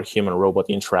more human-robot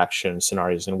interaction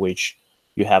scenarios in which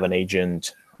you have an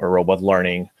agent or robot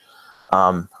learning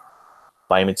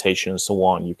by imitation and so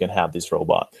on, you can have this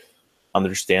robot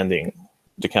understanding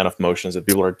the kind of motions that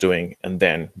people are doing and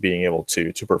then being able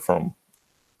to perform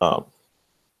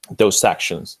those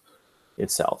actions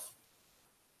itself.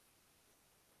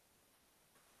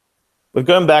 But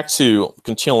going back to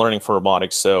continual learning for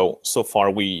robotics, so far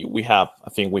I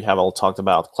think we have all talked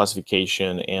about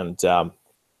classification and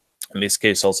in this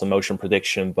case also motion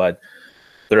prediction, but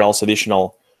there are also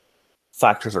additional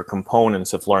factors or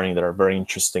components of learning that are very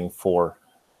interesting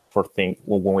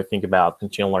when we think about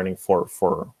continual learning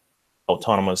for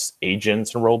autonomous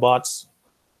agents and robots.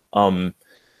 And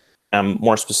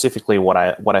more specifically, what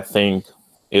I think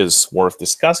is worth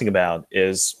discussing about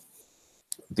is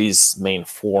these main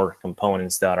 4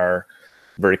 components that are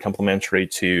very complementary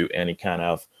to any kind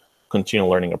of continual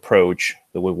learning approach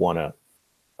that we want to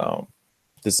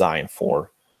design for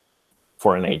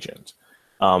an agent.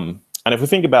 And if we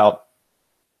think about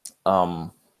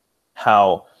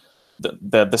how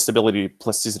the stability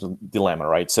plasticity dilemma,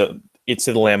 right? So it's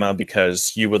a dilemma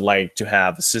because you would like to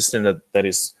have a system that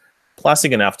is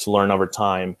plastic enough to learn over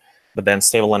time, but then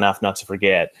stable enough not to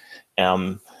forget.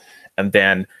 And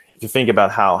then if you think about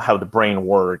how the brain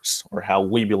works, or how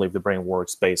we believe the brain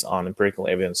works based on empirical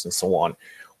evidence and so on,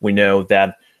 we know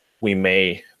that we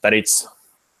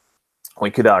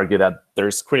could argue that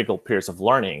there's critical periods of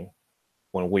learning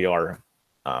when we are,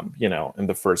 in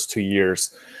the first 2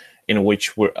 years, in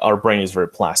which our brain is very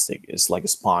plastic. It's like a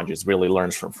sponge. It really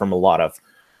learns from a lot of,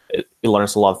 it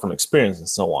learns a lot from experience and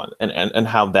so on, and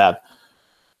how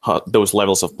those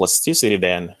levels of plasticity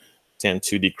then tend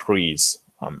to decrease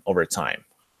over time.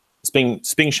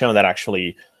 It's being shown that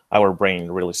actually our brain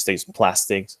really stays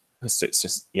plastic.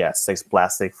 Stays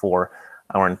plastic for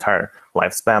our entire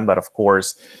lifespan. But of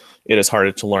course, it is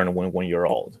harder to learn when you're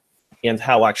old. And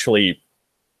how actually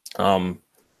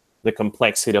the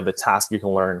complexity of the task you can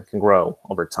learn can grow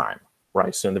over time,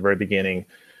 right? So in the very beginning,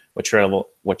 what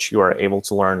you are able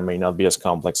to learn may not be as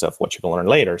complex as what you can learn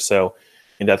later. So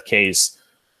in that case,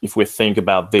 if we think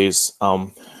about this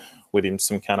within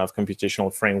some kind of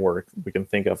computational framework, we can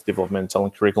think of developmental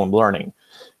and curriculum learning,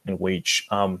 in which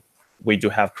we do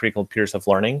have critical periods of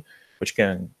learning, which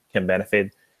can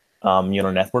benefit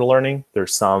neural network learning.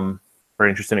 There's some very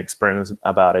interesting experiments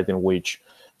about it in which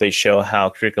they show how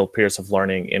critical periods of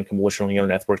learning in convolutional neural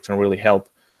networks can really help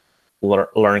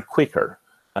learn quicker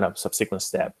at a subsequent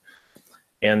step.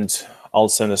 And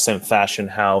also in the same fashion,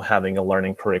 how having a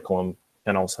learning curriculum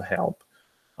can also help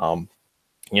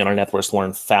neural networks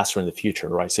learn faster in the future,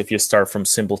 right? So if you start from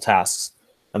simple tasks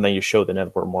and then you show the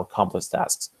network more complex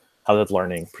tasks, how that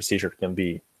learning procedure can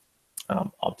be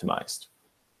optimized.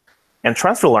 And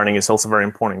transfer learning is also very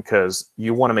important because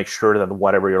you want to make sure that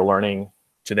whatever you're learning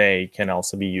today can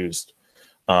also be used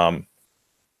in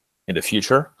the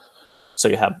future. So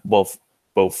you have both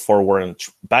forward and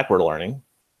backward learning,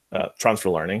 transfer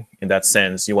learning. In that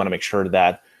sense, you want to make sure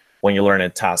that when you learn a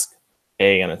task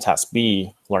A and a task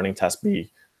B, learning task B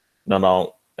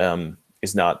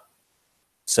is not,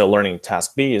 so learning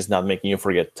task B is not making you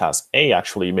forget task A.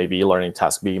 Actually, maybe learning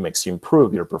task B makes you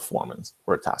improve your performance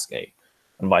for task A,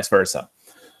 and vice versa,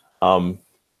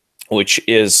 which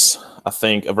is, I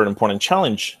think, a very important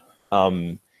challenge.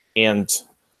 And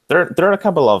there are a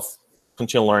couple of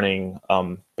continual learning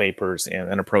papers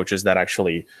and approaches that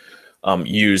actually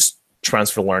use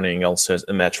transfer learning also as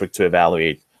a metric to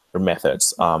evaluate their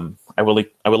methods. I would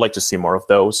like to see more of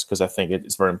those because I think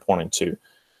it's very important to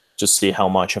see how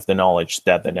much of the knowledge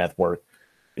that the network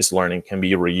is learning can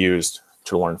be reused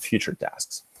to learn future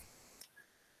tasks.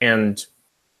 And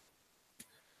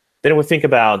then we think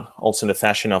about also in the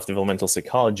fashion of developmental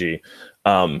psychology,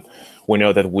 we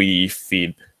know that we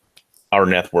feed our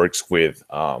networks with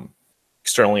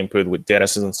external input, with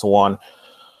datasets and so on.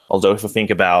 Although if we think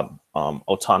about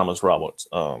autonomous robots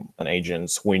and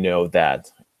agents, we know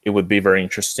that it would be very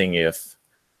interesting if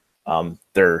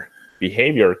their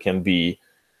behavior can be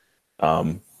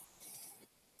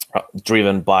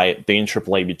driven by the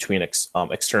interplay between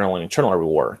external and internal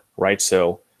reward, right?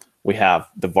 So we have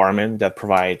the environment that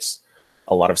provides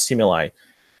a lot of stimuli,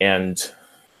 and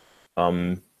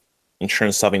in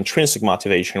terms of intrinsic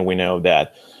motivation, we know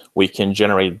that we can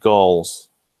generate goals.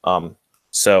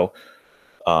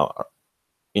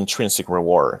 Intrinsic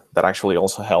reward that actually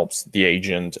also helps the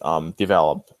agent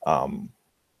develop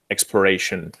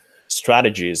exploration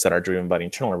strategies that are driven by the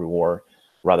internal reward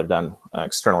rather than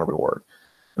external reward.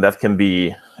 And that can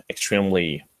be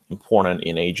extremely important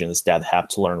in agents that have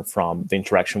to learn from the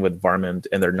interaction with environment,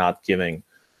 and they're not giving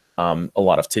a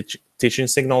lot of teaching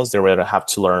signals. They rather have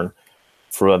to learn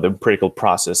through the empirical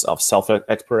process of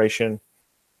self-exploration.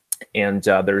 And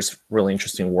there's really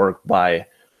interesting work by,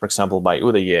 for example, by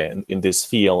I.I.D in this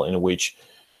field, in which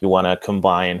you want to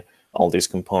combine all these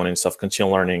components of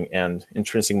continual learning and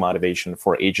intrinsic motivation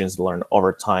for agents to learn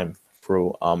over time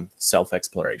through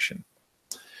self-exploration.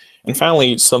 And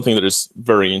finally, something that is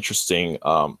very interesting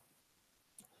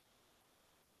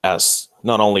as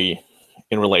not only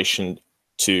in relation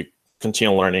to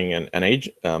continual learning and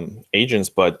agents,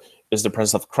 but is the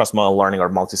presence of cross-modal learning or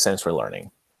multisensory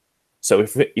learning. So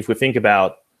if we think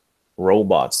about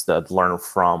robots that learn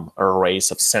from arrays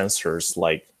of sensors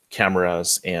like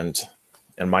cameras and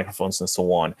microphones and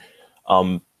so on,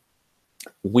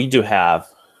 we do have,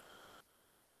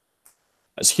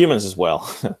 as humans as well,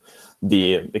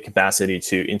 the capacity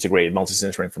to integrate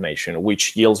multisensory information,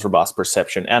 which yields robust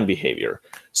perception and behavior.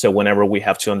 So whenever we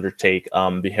have to undertake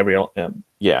behavioral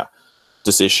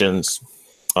decisions,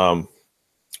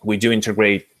 we do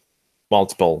integrate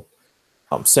multiple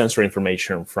sensory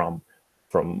information from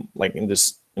like in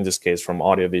this case from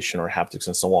audio, vision, or haptics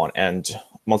and so on. And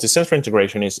multisensory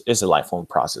integration is a lifelong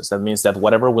process. That means that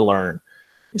whatever we learn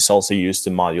is also used to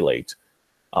modulate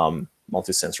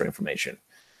multisensory information.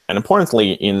 And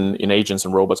importantly, in agents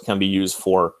and robots can be used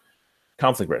for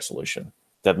conflict resolution.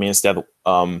 That means that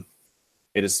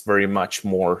it is very much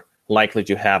more likely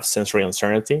to have sensory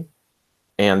uncertainty,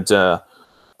 and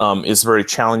it's very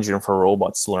challenging for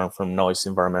robots to learn from noisy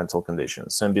environmental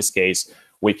conditions. So in this case,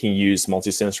 we can use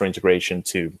multisensory integration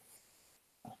to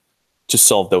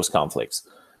solve those conflicts.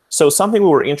 So something we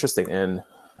were interested in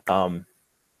a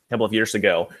couple of years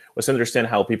ago was to understand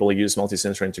how people use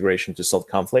multisensory integration to solve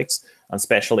conflicts, and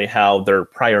especially how their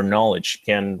prior knowledge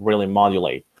can really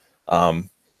modulate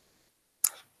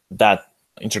that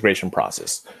integration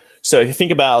process. So if you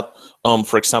think about,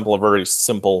 for example, a very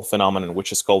simple phenomenon,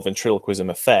 which is called ventriloquism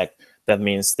effect, that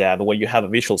means that when you have a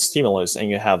visual stimulus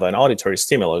and you have an auditory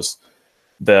stimulus,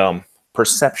 the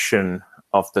perception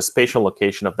of the spatial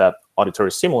location of that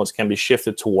auditory stimulus can be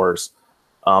shifted towards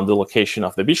the location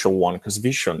of the visual one, because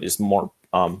vision is more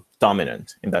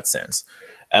dominant in that sense.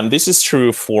 And this is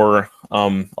true for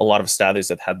a lot of studies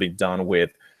that have been done with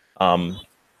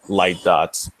light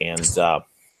dots and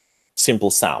simple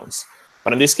sounds.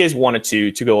 But in this case, we wanted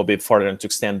to go a bit further and to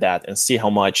extend that and see how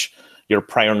much your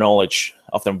prior knowledge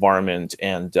of the environment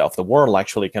and of the world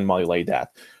actually can modulate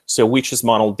that. So we just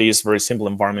modeled this very simple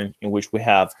environment in which we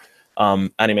have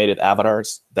animated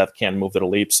avatars that can move their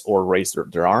lips or raise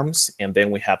their arms. And then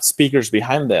we have speakers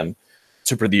behind them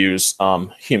to produce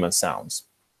human sounds.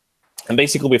 And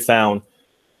basically we found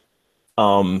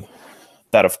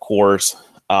that, of course,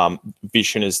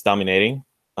 vision is dominating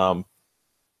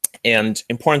And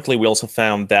importantly, we also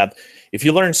found that if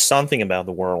you learn something about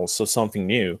the world, so something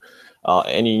new,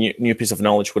 any new piece of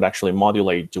knowledge would actually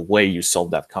modulate the way you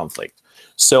solve that conflict.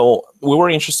 So we were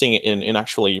interested in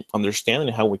actually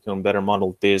understanding how we can better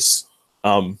model this,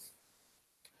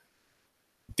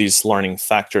 these learning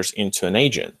factors into an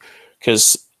agent.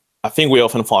 Because I think we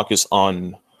often focus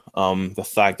on the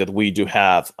fact that we do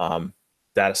have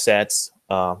data sets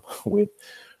with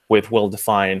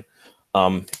well-defined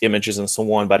images and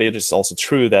so on, but it is also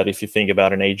true that if you think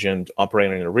about an agent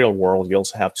operating in the real world, you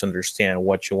also have to understand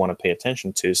what you want to pay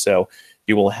attention to. So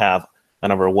you will have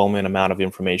an overwhelming amount of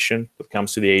information that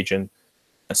comes to the agent,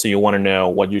 and so you want to know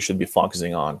what you should be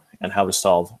focusing on and how to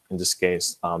solve, in this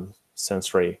case,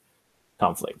 sensory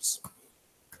conflicts.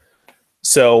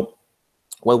 So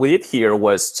what we did here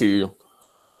was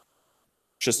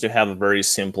just to have a very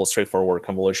simple, straightforward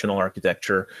convolutional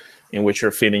architecture in which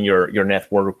you're feeding your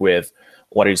network with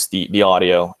what is the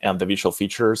audio and the visual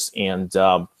features. And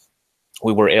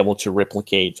we were able to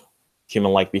replicate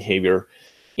human-like behavior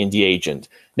in the agent.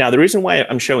 Now, the reason why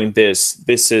I'm showing this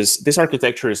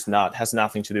architecture has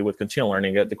nothing to do with continual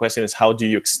learning. The question is, how do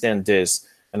you extend this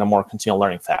in a more continual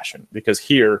learning fashion? Because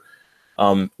here,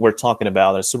 we're talking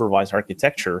about a supervised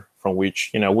architecture from which,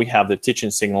 we have the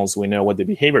teaching signals, we know what the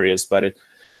behavior is, but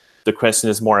the question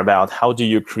is more about how do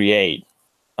you create,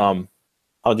 how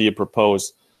do you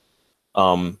propose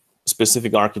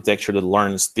specific architecture that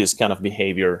learns this kind of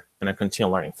behavior in a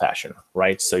continual learning fashion,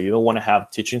 right? So you don't want to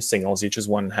have teaching signals, you just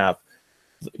want to have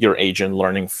your agent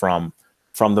learning from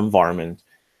the environment.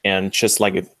 And just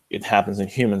like it happens in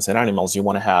humans and animals, you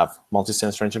want to have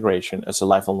multi-sensor integration as a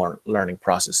lifelong learning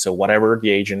process. So whatever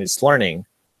the agent is learning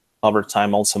over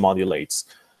time also modulates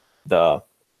the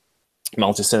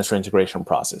multi-sensor integration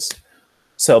process.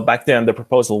 So back then, the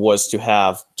proposal was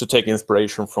to take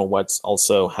inspiration from what's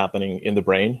also happening in the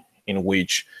brain, in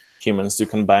which humans do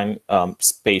combine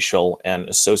spatial and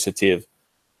associative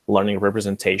learning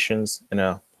representations in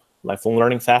a lifelong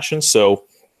learning fashion. So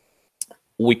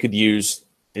we could use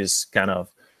this kind of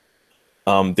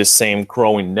this same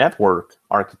growing network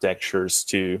architectures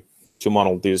to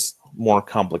model this more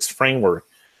complex framework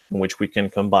in which we can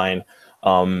combine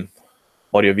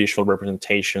audiovisual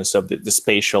representations of the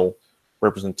spatial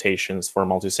representations for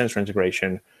multi-sensor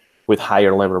integration with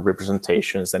higher level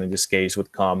representations than in this case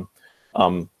would come.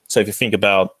 So if you think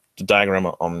about the diagram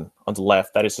on the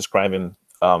left, that is describing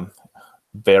in a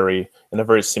very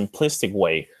simplistic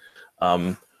way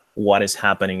what is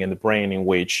happening in the brain, in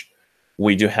which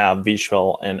we do have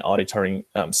visual and auditory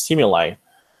stimuli,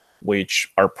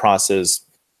 which are processed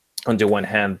on the one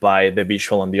hand by the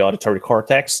visual and the auditory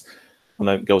cortex, and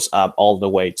then goes up all the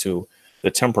way to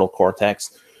the temporal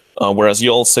cortex. Whereas you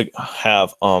also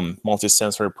have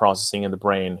multisensory processing in the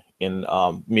brain in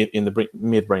the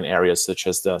midbrain areas, such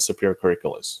as the superior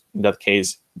colliculus. In that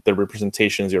case, the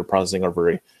representations you're processing are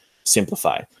very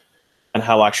simplified, and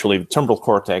how actually the temporal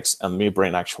cortex and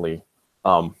midbrain actually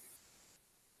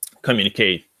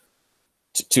communicate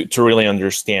to really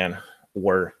understand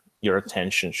where your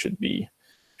attention should be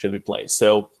placed.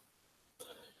 So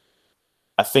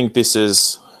I think this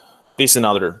is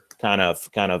another kind of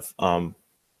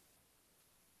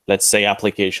let's say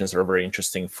applications that are very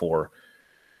interesting for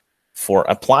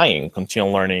applying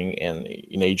continual learning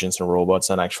in agents and robots,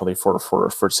 and actually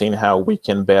for seeing how we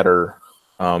can better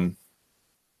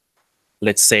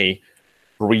let's say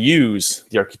reuse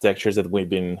the architectures that we've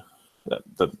been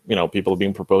people have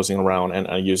been proposing around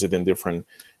and use it in different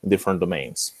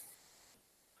domains.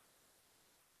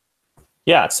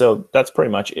 Yeah, so that's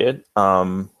pretty much it.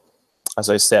 As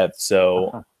I said,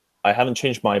 so I haven't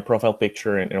changed my profile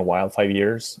picture in a while, 5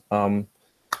 years,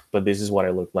 but this is what I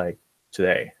look like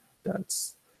today.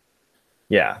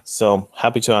 So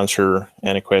happy to answer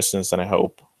any questions, and I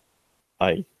hope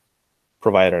I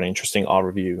provided an interesting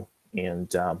overview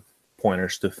and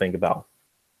pointers to think about.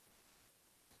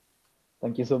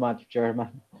 Thank you so much,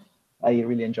 German. I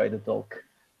really enjoyed the talk.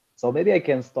 So maybe I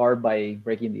can start by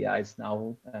breaking the ice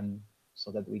now, and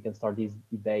so that we can start this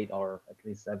debate, or at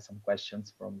least have some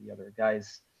questions from the other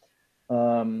guys.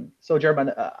 So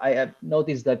German, I have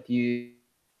noticed that you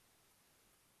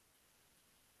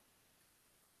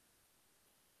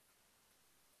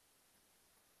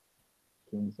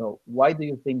so why do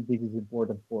you think this is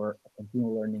important for a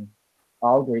continual learning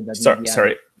algorithm?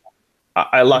 Sorry,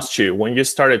 I lost you. When you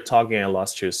started talking, I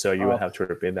lost you, so you will have to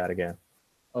repeat that again.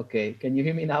 Okay, can you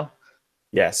hear me now?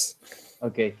 Yes.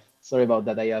 Okay, sorry about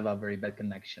that. I have a very bad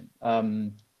connection.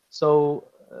 So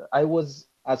I was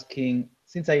asking,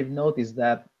 since I've noticed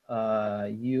that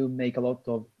you make a lot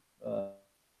of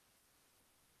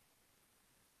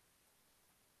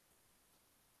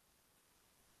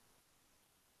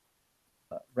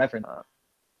reference,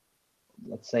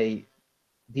 let's say,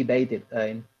 debated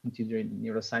in the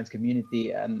neuroscience community,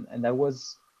 and I was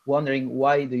wondering,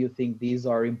 why do you think these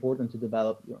are important to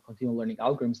develop continual learning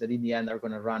algorithms that in the end are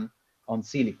going to run on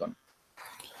silicon?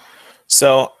 So,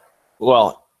 well,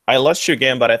 I lost you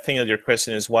again, but I think that your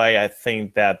question is why I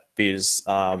think that these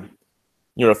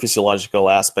neurophysiological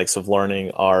aspects of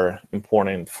learning are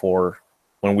important for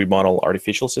when we model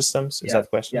artificial systems. Is that the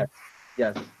question?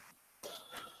 Yes.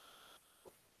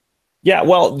 Yeah,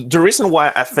 well, the reason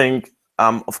why I think,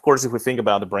 of course, if we think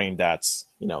about the brain, that's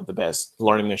the best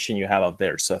learning machine you have out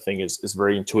there. So I think it's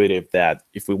very intuitive that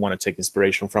if we want to take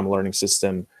inspiration from a learning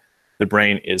system, the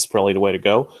brain is probably the way to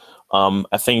go.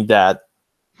 I think that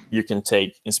you can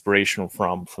take inspiration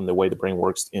from the way the brain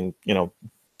works in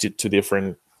to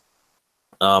different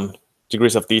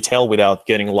degrees of detail without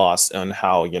getting lost on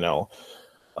how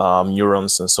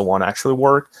neurons and so on actually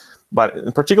work. But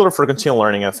in particular for continual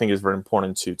learning, I think it's very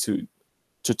important to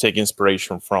take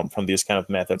inspiration from these kind of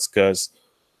methods, because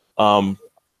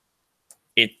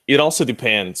it also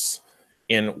depends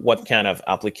in what kind of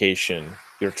application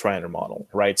you're trying to model,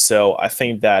 right? So I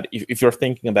think that if you're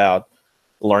thinking about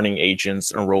learning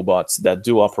agents and robots that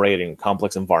do operate in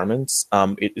complex environments,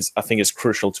 I think it's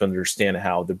crucial to understand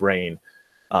how the brain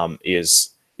is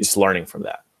learning from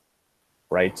that,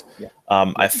 right? Yeah.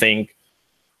 I think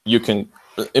you can,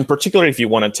 in particular, if you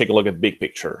want to take a look at the big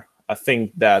picture, I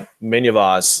think that many of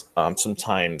us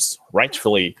sometimes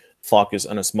rightfully focus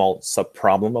on a small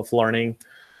sub-problem of learning.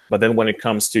 But then when it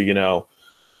comes to,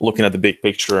 looking at the big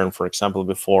picture, and for example,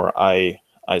 before I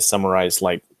summarize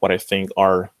like what I think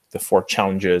are the 4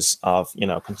 challenges of,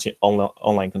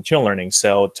 online continual learning.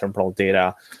 So temporal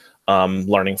data,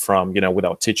 learning from,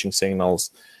 without teaching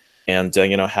signals, and,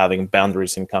 having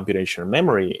boundaries in computation and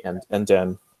memory, and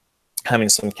then having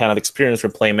some kind of experience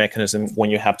replay mechanism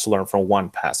when you have to learn from one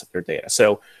pass of your data.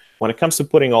 So when it comes to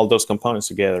putting all those components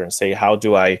together and say, how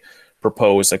do I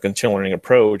propose a continual learning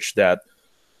approach that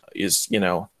is,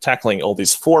 tackling all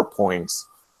these 4 points,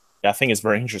 I think it's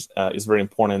very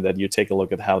important that you take a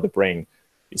look at how the brain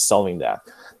is solving that.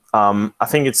 I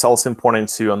think it's also important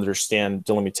to understand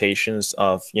the limitations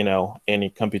of, any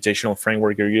computational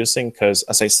framework you're using, because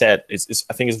as I said,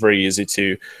 I think it's very easy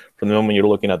to, from the moment you're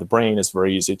looking at the brain, it's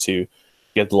very easy to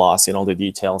get lost in all the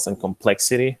details and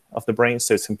complexity of the brain.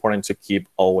 So it's important to keep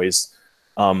always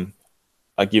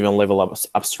a given level of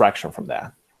abstraction from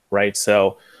that, right?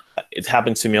 So it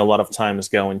happened to me a lot of times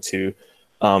going to,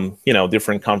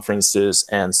 different conferences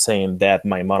and saying that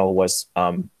my model was,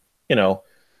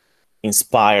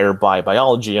 inspired by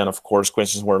biology. And of course,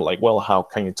 questions were like, well, how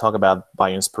can you talk about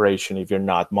by inspiration if you're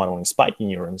not modeling spiking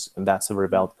neurons? And that's a very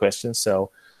valid question.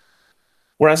 So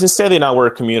whereas instead in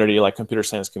our community, like computer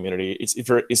science community,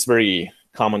 it's very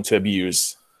common to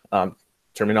abuse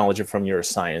terminology from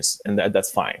neuroscience, and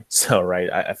that's fine. So, right,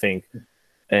 I think,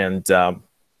 and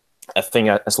I think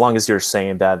as long as you're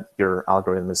saying that your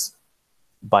algorithm is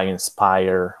by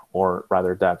inspire, or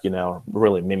rather that,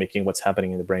 really mimicking what's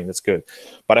happening in the brain, that's good.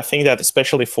 But I think that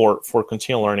especially for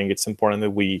continual learning, it's important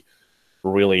that we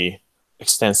really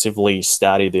extensively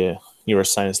study the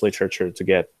neuroscience literature to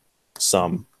get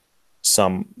some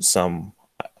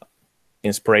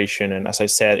inspiration. And as I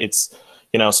said, it's,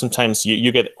 sometimes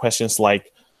you get questions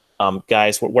like,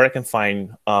 guys, where I can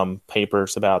find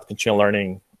papers about continual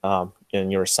learning in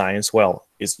neuroscience? Well,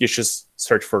 you should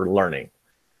search for learning.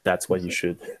 That's what you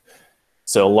should.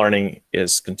 So learning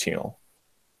is continual.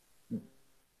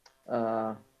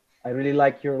 I really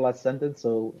like your last sentence,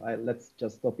 so let's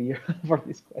just stop here for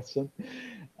this question.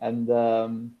 And are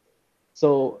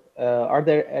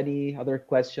there any other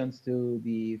questions to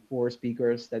the 4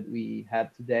 speakers that we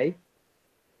had today?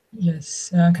 Yes.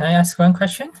 Can I ask one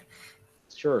question?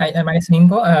 Sure. Hi, my name is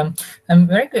Ningbo.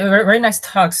 Very nice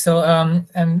talk. So,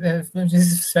 this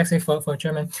is especially for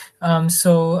German.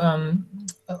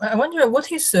 I wonder,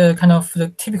 what is kind of the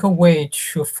typical way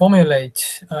to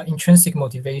formulate intrinsic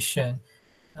motivation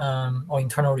or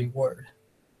internal reward?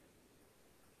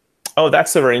 Oh,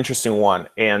 that's a very interesting one.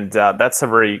 And that's a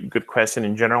very good question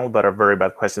in general, but a very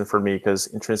bad question for me, because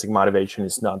intrinsic motivation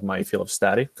is not my field of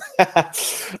study.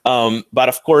 But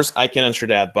of course, I can answer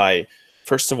that by,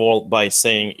 first of all, by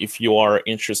saying if you are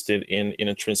interested in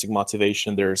intrinsic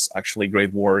motivation, there's actually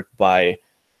great work by,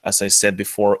 as I said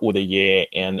before, Ude Ye,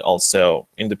 and also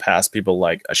in the past, people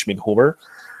like Schmidt-Huber.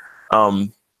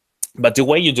 But the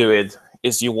way you do it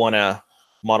is you want to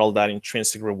model that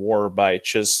intrinsic reward by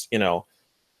just, you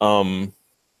can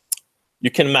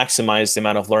maximize the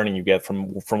amount of learning you get from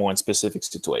one specific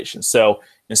situation. So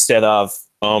instead of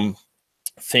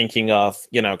thinking of,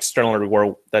 external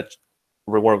reward that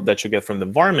reward that you get from the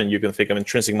environment, you can think of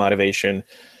intrinsic motivation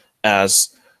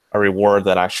as a reward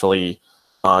that actually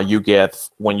you get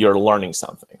when you're learning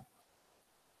something,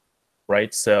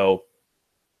 right? So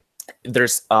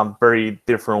there's very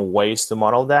different ways to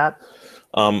model that.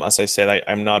 As I said,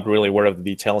 I'm not really aware of the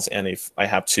details, and if I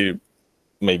have to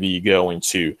maybe go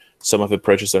into some of the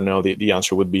approaches, I know the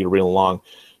answer would be real long.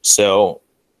 So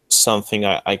something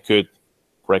I could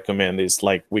recommend is,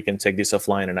 like, we can take this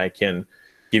offline and I can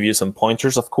give you some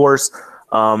pointers. Of course,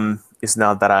 it's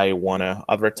not that I want to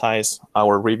advertise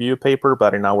our review paper,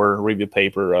 but in our review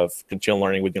paper of Continual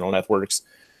Learning with Neural Networks,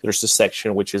 there's a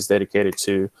section which is dedicated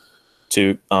to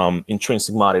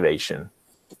intrinsic motivation.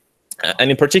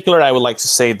 And in particular, I would like to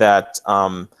say that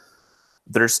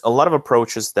there's a lot of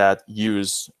approaches that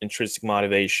use intrinsic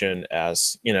motivation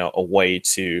as, you know, a way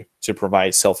to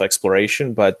provide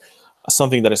self-exploration, but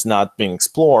something that is not being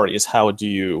explored is how do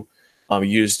you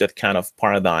use that kind of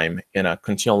paradigm in a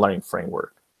continual learning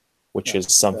framework, which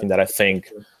is something that I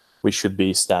think we should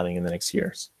be studying in the next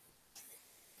years.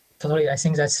 Totally, I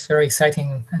think that's very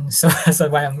exciting, and so that's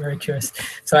why I'm very curious.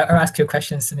 So I'll ask you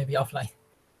questions maybe offline.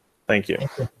 Thank you.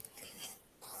 Thank you.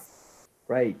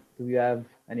 Great. Do you have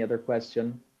any other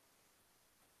question?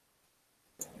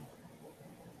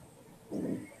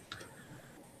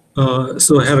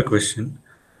 So I have a question.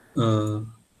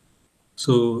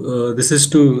 This is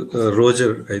to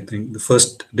Roger, I think, the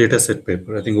first dataset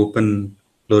paper, I think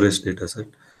OpenLORIS dataset.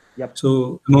 Yep.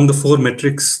 So among the 4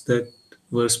 metrics that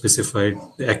were specified,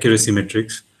 the accuracy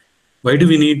metrics, why do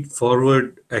we need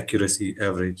forward accuracy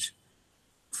average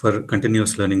for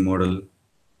continuous learning model?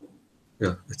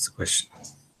 Yeah, that's the question.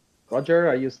 Roger,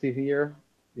 are you still here?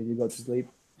 Did you go to sleep?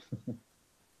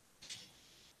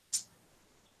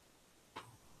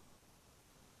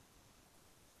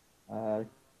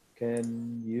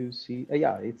 Can you see?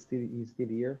 Yeah, he's still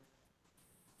here.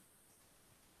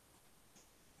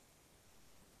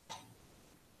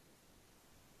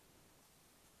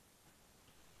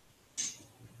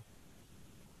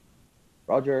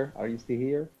 Roger, are you still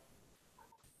here?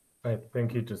 I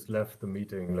think he just left the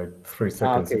meeting like 3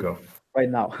 seconds ago. Right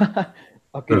now.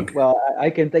 Okay, well,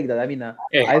 I can take that. I mean,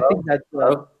 Hey, I think that.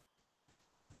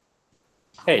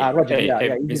 Hey, Roger,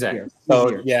 hey, he's here. So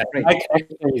He's here. yeah, Great. my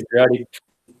connection is really,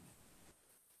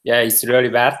 it's really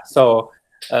bad. So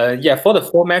yeah, for the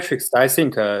 4 metrics, I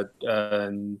think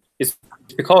it's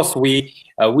because we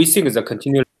think the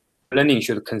continual learning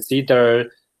should consider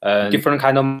different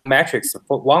kind of metrics.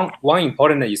 For one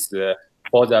important is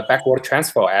for the backward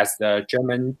transfer, as the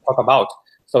German talk about.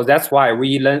 So that's why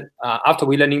we learn after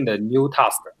we learning the new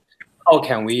task, how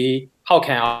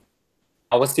can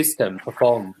our system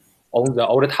perform on the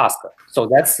older task? So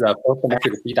that's the first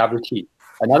metric, BWT.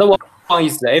 Another one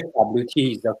is the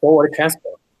FWT, is the forward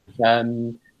transfer.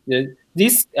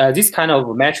 This kind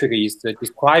of metric is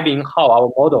describing how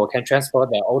our model can transfer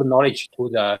the old knowledge to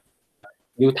the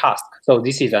new task. So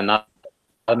this is another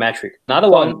metric. Another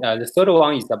one, the third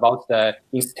one is about the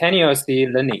instantaneously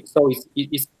learning. So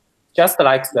it's just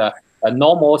like the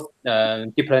normal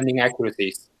deep learning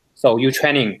accuracies. So you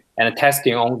training and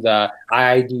testing on the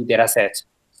I.I.D dataset.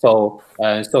 So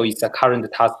it's a current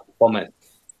task performance.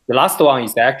 The last one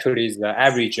is actually the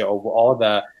average of all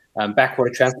the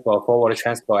backward transfer, forward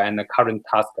transfer, and the current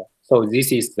task. So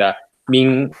this is the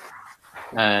mean.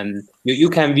 You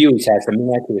can view it as a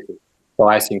mean accuracy. So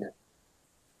I think.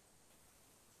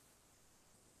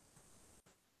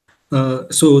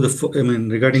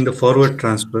 Regarding the forward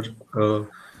transfer,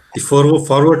 the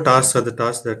forward tasks are the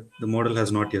tasks that the model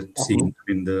has not yet seen.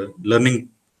 I mean, the learning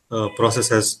process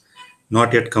has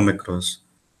not yet come across.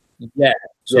 Yeah.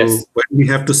 So when we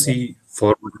have to see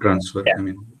forward transfer, I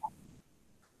mean.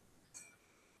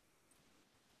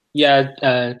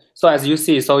 Yeah. So as you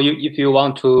see, so if you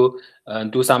want to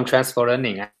do some transfer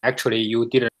learning, actually you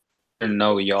didn't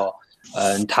know your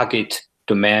target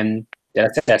domain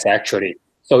datasets actually.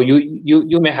 So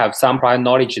you may have some prior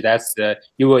knowledge that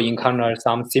you will encounter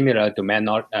some similar domain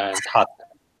task,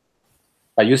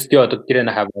 but you still didn't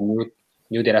have a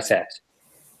new data set,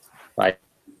 right?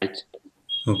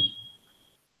 Oh.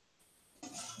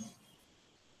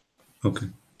 Okay.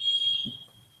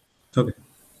 Okay.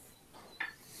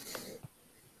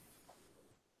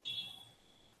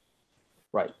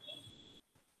 Right.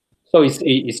 So it's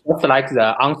just like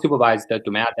the unsupervised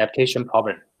domain adaptation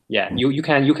problem. Yeah, you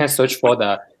can search for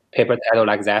the paper title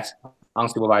like that,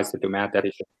 unsupervised domain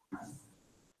adaptation.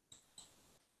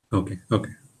 Okay.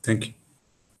 Okay. Thank you.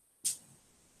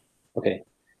 Okay.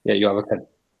 Yeah, you are welcome.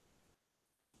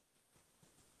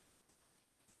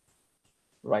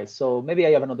 Right. So maybe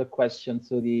I have another question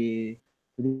to the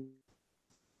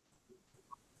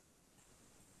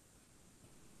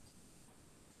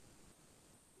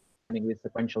with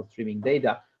sequential streaming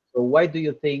data. So why do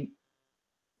you think,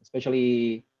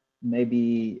 especially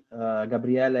maybe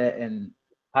Gabriele and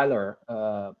Tyler,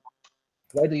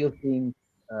 why do you think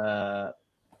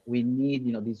we need,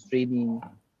 these streaming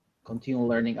continual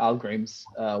learning algorithms?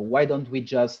 Why don't we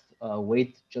just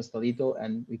wait just a little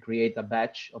and we create a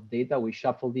batch of data? We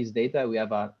shuffle this data. We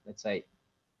have a, let's say,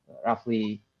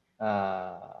 roughly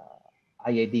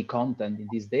I.I.D content in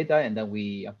this data, and then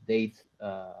we update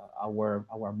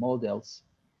our models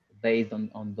based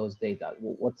on those data.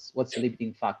 What's the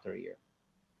limiting factor here?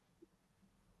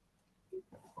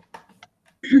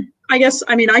 I guess,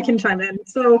 I can chime in.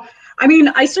 So,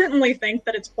 I certainly think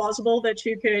that it's plausible that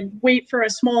you could wait for a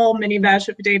small mini batch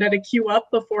of data to queue up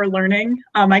before learning.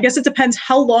 I guess it depends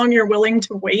how long you're willing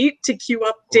to wait to queue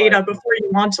up data before you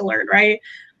want to learn, right?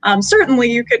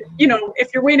 Certainly you could, if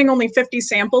you're waiting only 50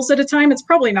 samples at a time, it's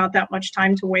probably not that much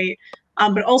time to wait,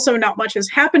 but also not much is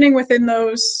happening within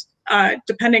those,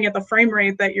 depending at the frame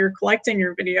rate that you're collecting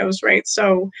your videos, right?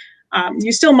 So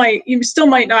you still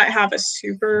might not have a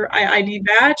super I.I.D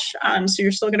batch, so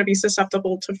you're still going to be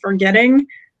susceptible to forgetting.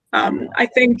 I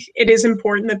think it is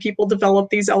important that people develop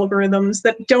these algorithms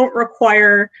that don't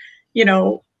require,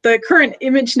 the current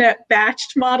ImageNet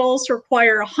batched models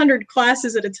require 100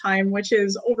 classes at a time, which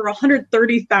is over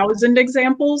 130,000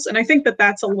 examples. And I think that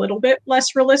that's a little bit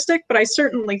less realistic, but I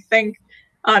certainly think,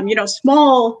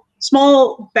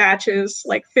 small batches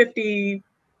like 50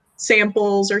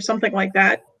 samples or something like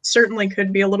that certainly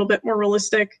could be a little bit more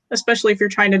realistic, especially if you're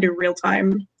trying to do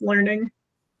real-time learning.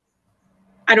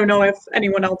 I don't know if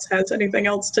anyone else has anything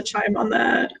else to chime on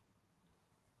that.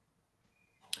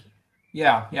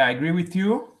 Yeah, I agree with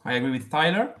you. I agree with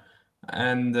Tyler.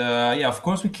 And yeah, of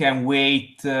course, we can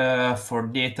wait for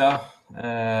data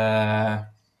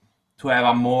to have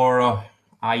a more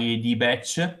I.I.D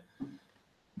batch.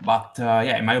 But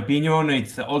yeah, in my opinion,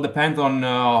 it all depends on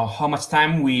how much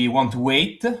time we want to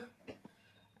wait,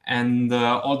 and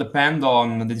all depend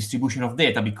on the distribution of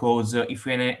data. Because if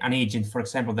we have an agent, for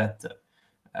example, that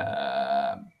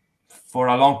for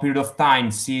a long period of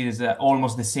time sees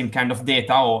almost the same kind of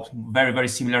data or very, very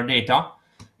similar data,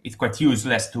 it's quite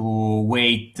useless to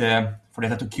wait for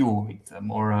data to queue. It's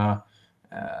more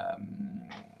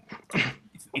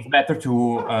it's better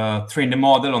to train the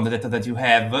model on the data that you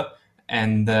have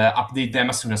and update them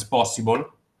as soon as possible.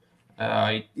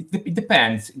 It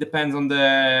depends. It depends on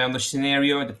the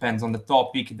scenario. It depends on the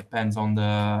topic. It depends on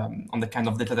the kind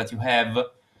of data that you have.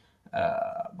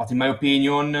 But in my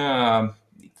opinion,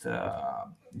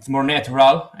 it's more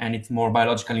natural and it's more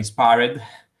biologically inspired.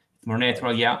 It's more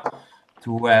natural, yeah,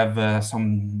 to have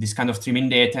this kind of streaming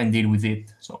data and deal with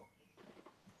it. So.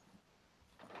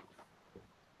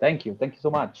 Thank you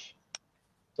so much.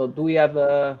 So, do we have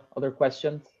other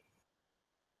questions?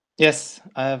 Yes,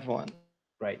 I have one.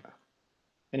 Right.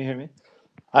 Can you hear me?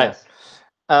 Hi. Yes.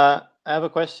 I have a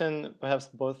question, perhaps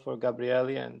both for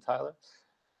Gabriele and Tyler.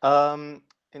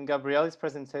 In Gabriele's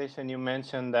presentation, you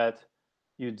mentioned that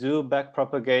you do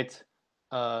backpropagate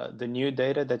the new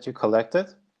data that you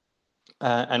collected.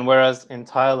 And whereas in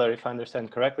Tyler, if I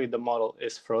understand correctly, the model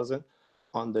is frozen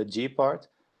on the G part.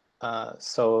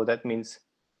 So that means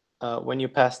when you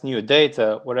pass new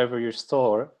data, whatever you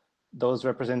store, those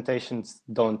representations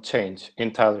don't change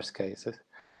in Tyler's cases.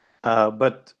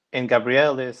 But in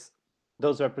Gabriele's,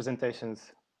 those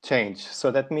representations change.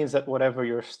 So that means that whatever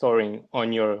you're storing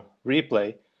on your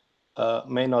replay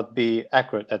may not be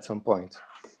accurate at some point.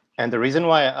 And the reason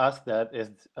why I asked that is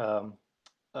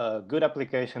a good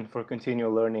application for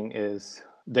continual learning is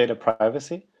data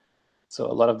privacy.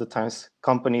 So a lot of the times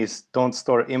companies don't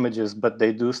store images, but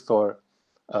they do store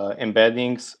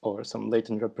embeddings or some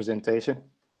latent representation.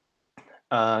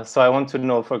 So I want to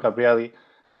know for Gabriele,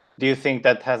 do you think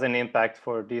that has an impact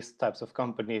for these types of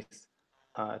companies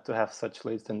to have such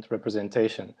latent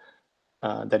representation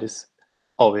that is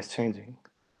always changing?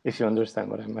 If you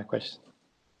understand what my question.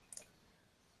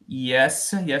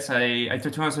 Yes. I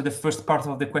try to answer the first part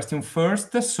of the question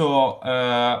first. So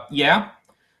yeah,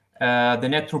 the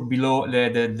network below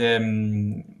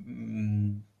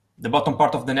the bottom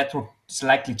part of the network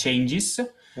slightly changes.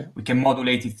 Yeah. We can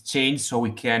modulate its change, so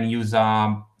we can use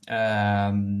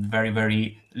very,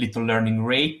 very little learning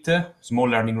rate, small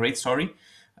learning rate, sorry.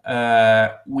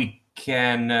 We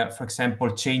can, for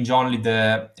example, change only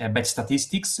the batch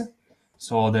statistics,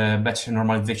 so the batch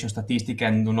normalization statistic,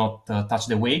 and do not touch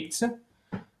the weights.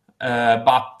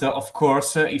 But of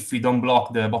course, if we don't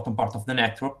block the bottom part of the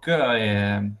network,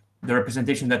 the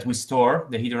representation that we store,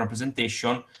 the hidden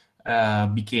representation,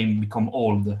 become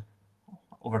old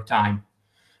over time.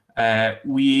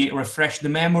 We refresh the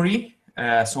memory,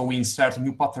 so we insert a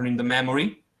new pattern in the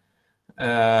memory.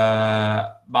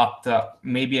 but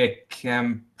maybe I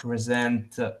can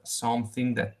present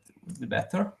something that would be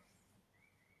better.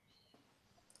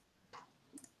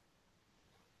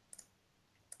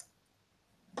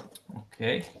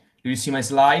 Okay, do you see my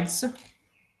slides?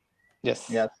 Yes.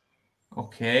 Yes.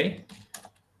 Okay.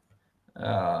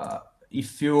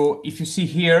 If you see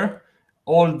here,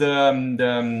 all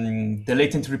the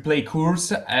latent replay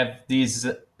curves have this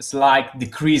slight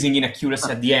decreasing in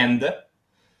accuracy at the end.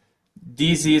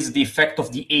 This is the effect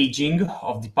of the aging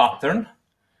of the pattern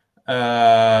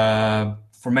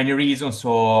for many reasons.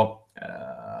 So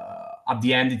at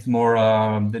the end, it's more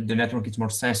the network is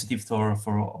more sensitive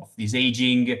for this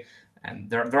aging, and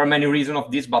there are many reasons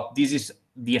of this, but this is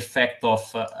the effect of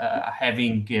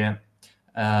having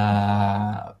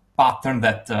pattern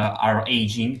that are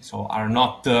aging, so are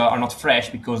not fresh,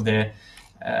 because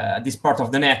this part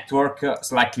of the network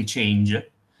slightly change.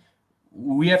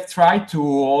 We have tried to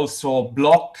also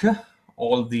block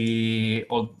all this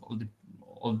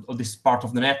part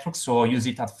of the network, so use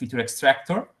it as feature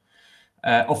extractor.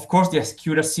 Of course, the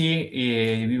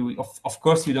accuracy, of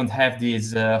course, you don't have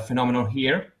this phenomenon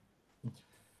here.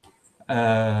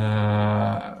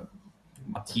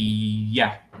 But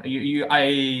yeah,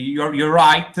 you're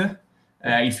right.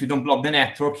 If you don't block the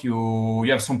network, you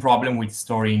have some problem with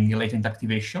storing latent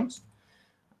activations.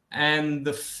 And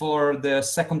for the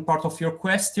second part of your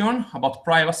question about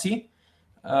privacy,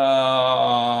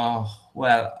 well,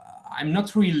 I'm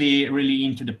not really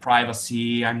into the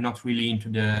privacy. I'm not really into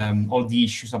the all the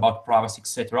issues about privacy,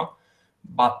 etc.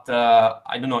 But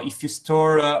I don't know, if you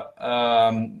store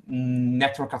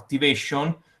network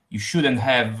activation, you shouldn't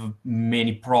have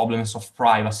many problems of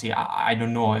privacy. I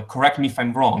don't know. Correct me if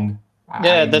I'm wrong.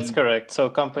 Yeah, that's correct. So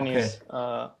companies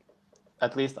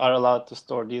at least are allowed to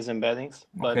store these embeddings.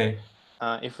 But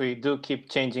if we do keep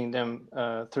changing them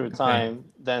through time,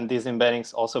 then these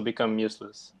embeddings also become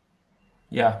useless.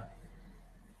 Yeah.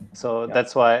 So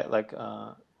that's why, like,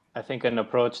 I think an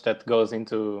approach that goes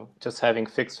into just having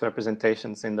fixed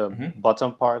representations in the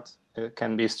bottom part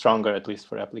can be stronger, at least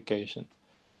for application.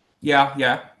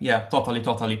 Yeah,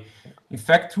 totally. In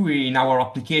fact, in our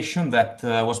application that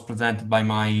was presented by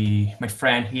my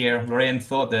friend here,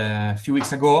 Lorenzo, a few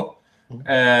weeks ago,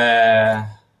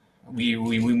 we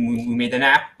made an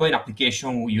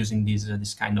application using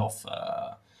this kind of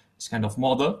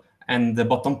model, and the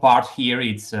bottom part here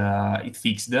it's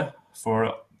fixed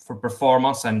for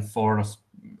performance and for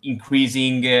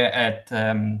increasing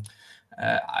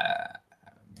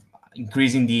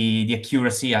increasing the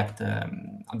accuracy at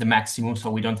the maximum, so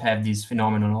we don't have this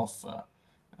phenomenon of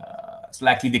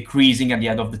slightly decreasing at the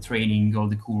end of the training all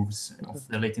the curves of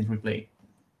the latent replay.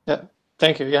 Yeah,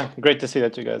 thank you. Yeah, great to see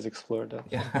that you guys explored that.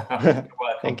 Yeah, you're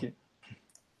welcome. Thank you.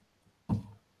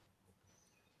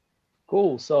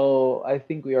 Cool. So I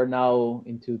think we are now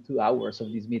into 2 hours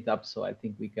of this meetup, so I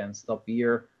think we can stop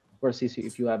here. Of course,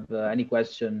 if you have any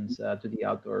questions to the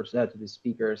authors, to the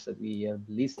speakers that we have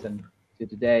listened to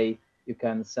today, you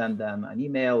can send them an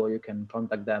email, or you can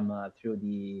contact them through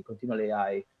the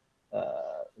ContinualAI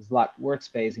Slack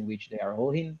workspace in which they are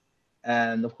all in.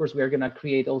 And of course, we are going to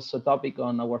create also a topic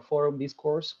on our forum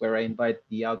discourse, where I invite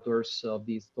the authors of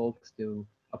these talks to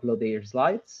upload their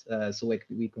slides, so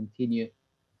we can continue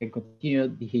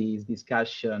this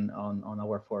discussion on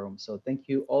our forum. So thank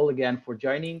you all again for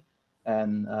joining,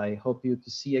 and I hope you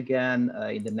to see again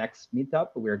in the next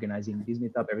meetup. We're organizing this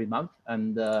meetup every month,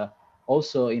 and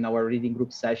also in our reading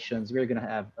group sessions, we're going to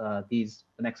have these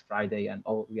the next Friday, and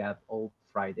we have all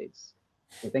Fridays.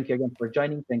 So thank you again for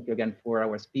joining. Thank you again for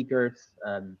our speakers,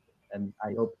 and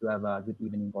I hope to have a good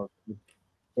evening or good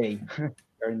day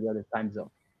during the other time zone.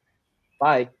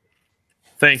 Bye.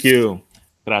 Thank you.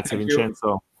 Grazie, Thank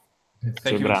Vincenzo.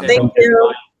 Thank you. Thank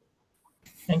you.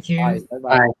 Thank you. Bye.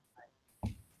 Bye.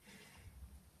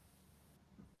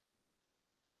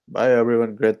 Bye,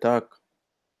 everyone. Great talk.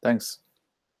 Thanks.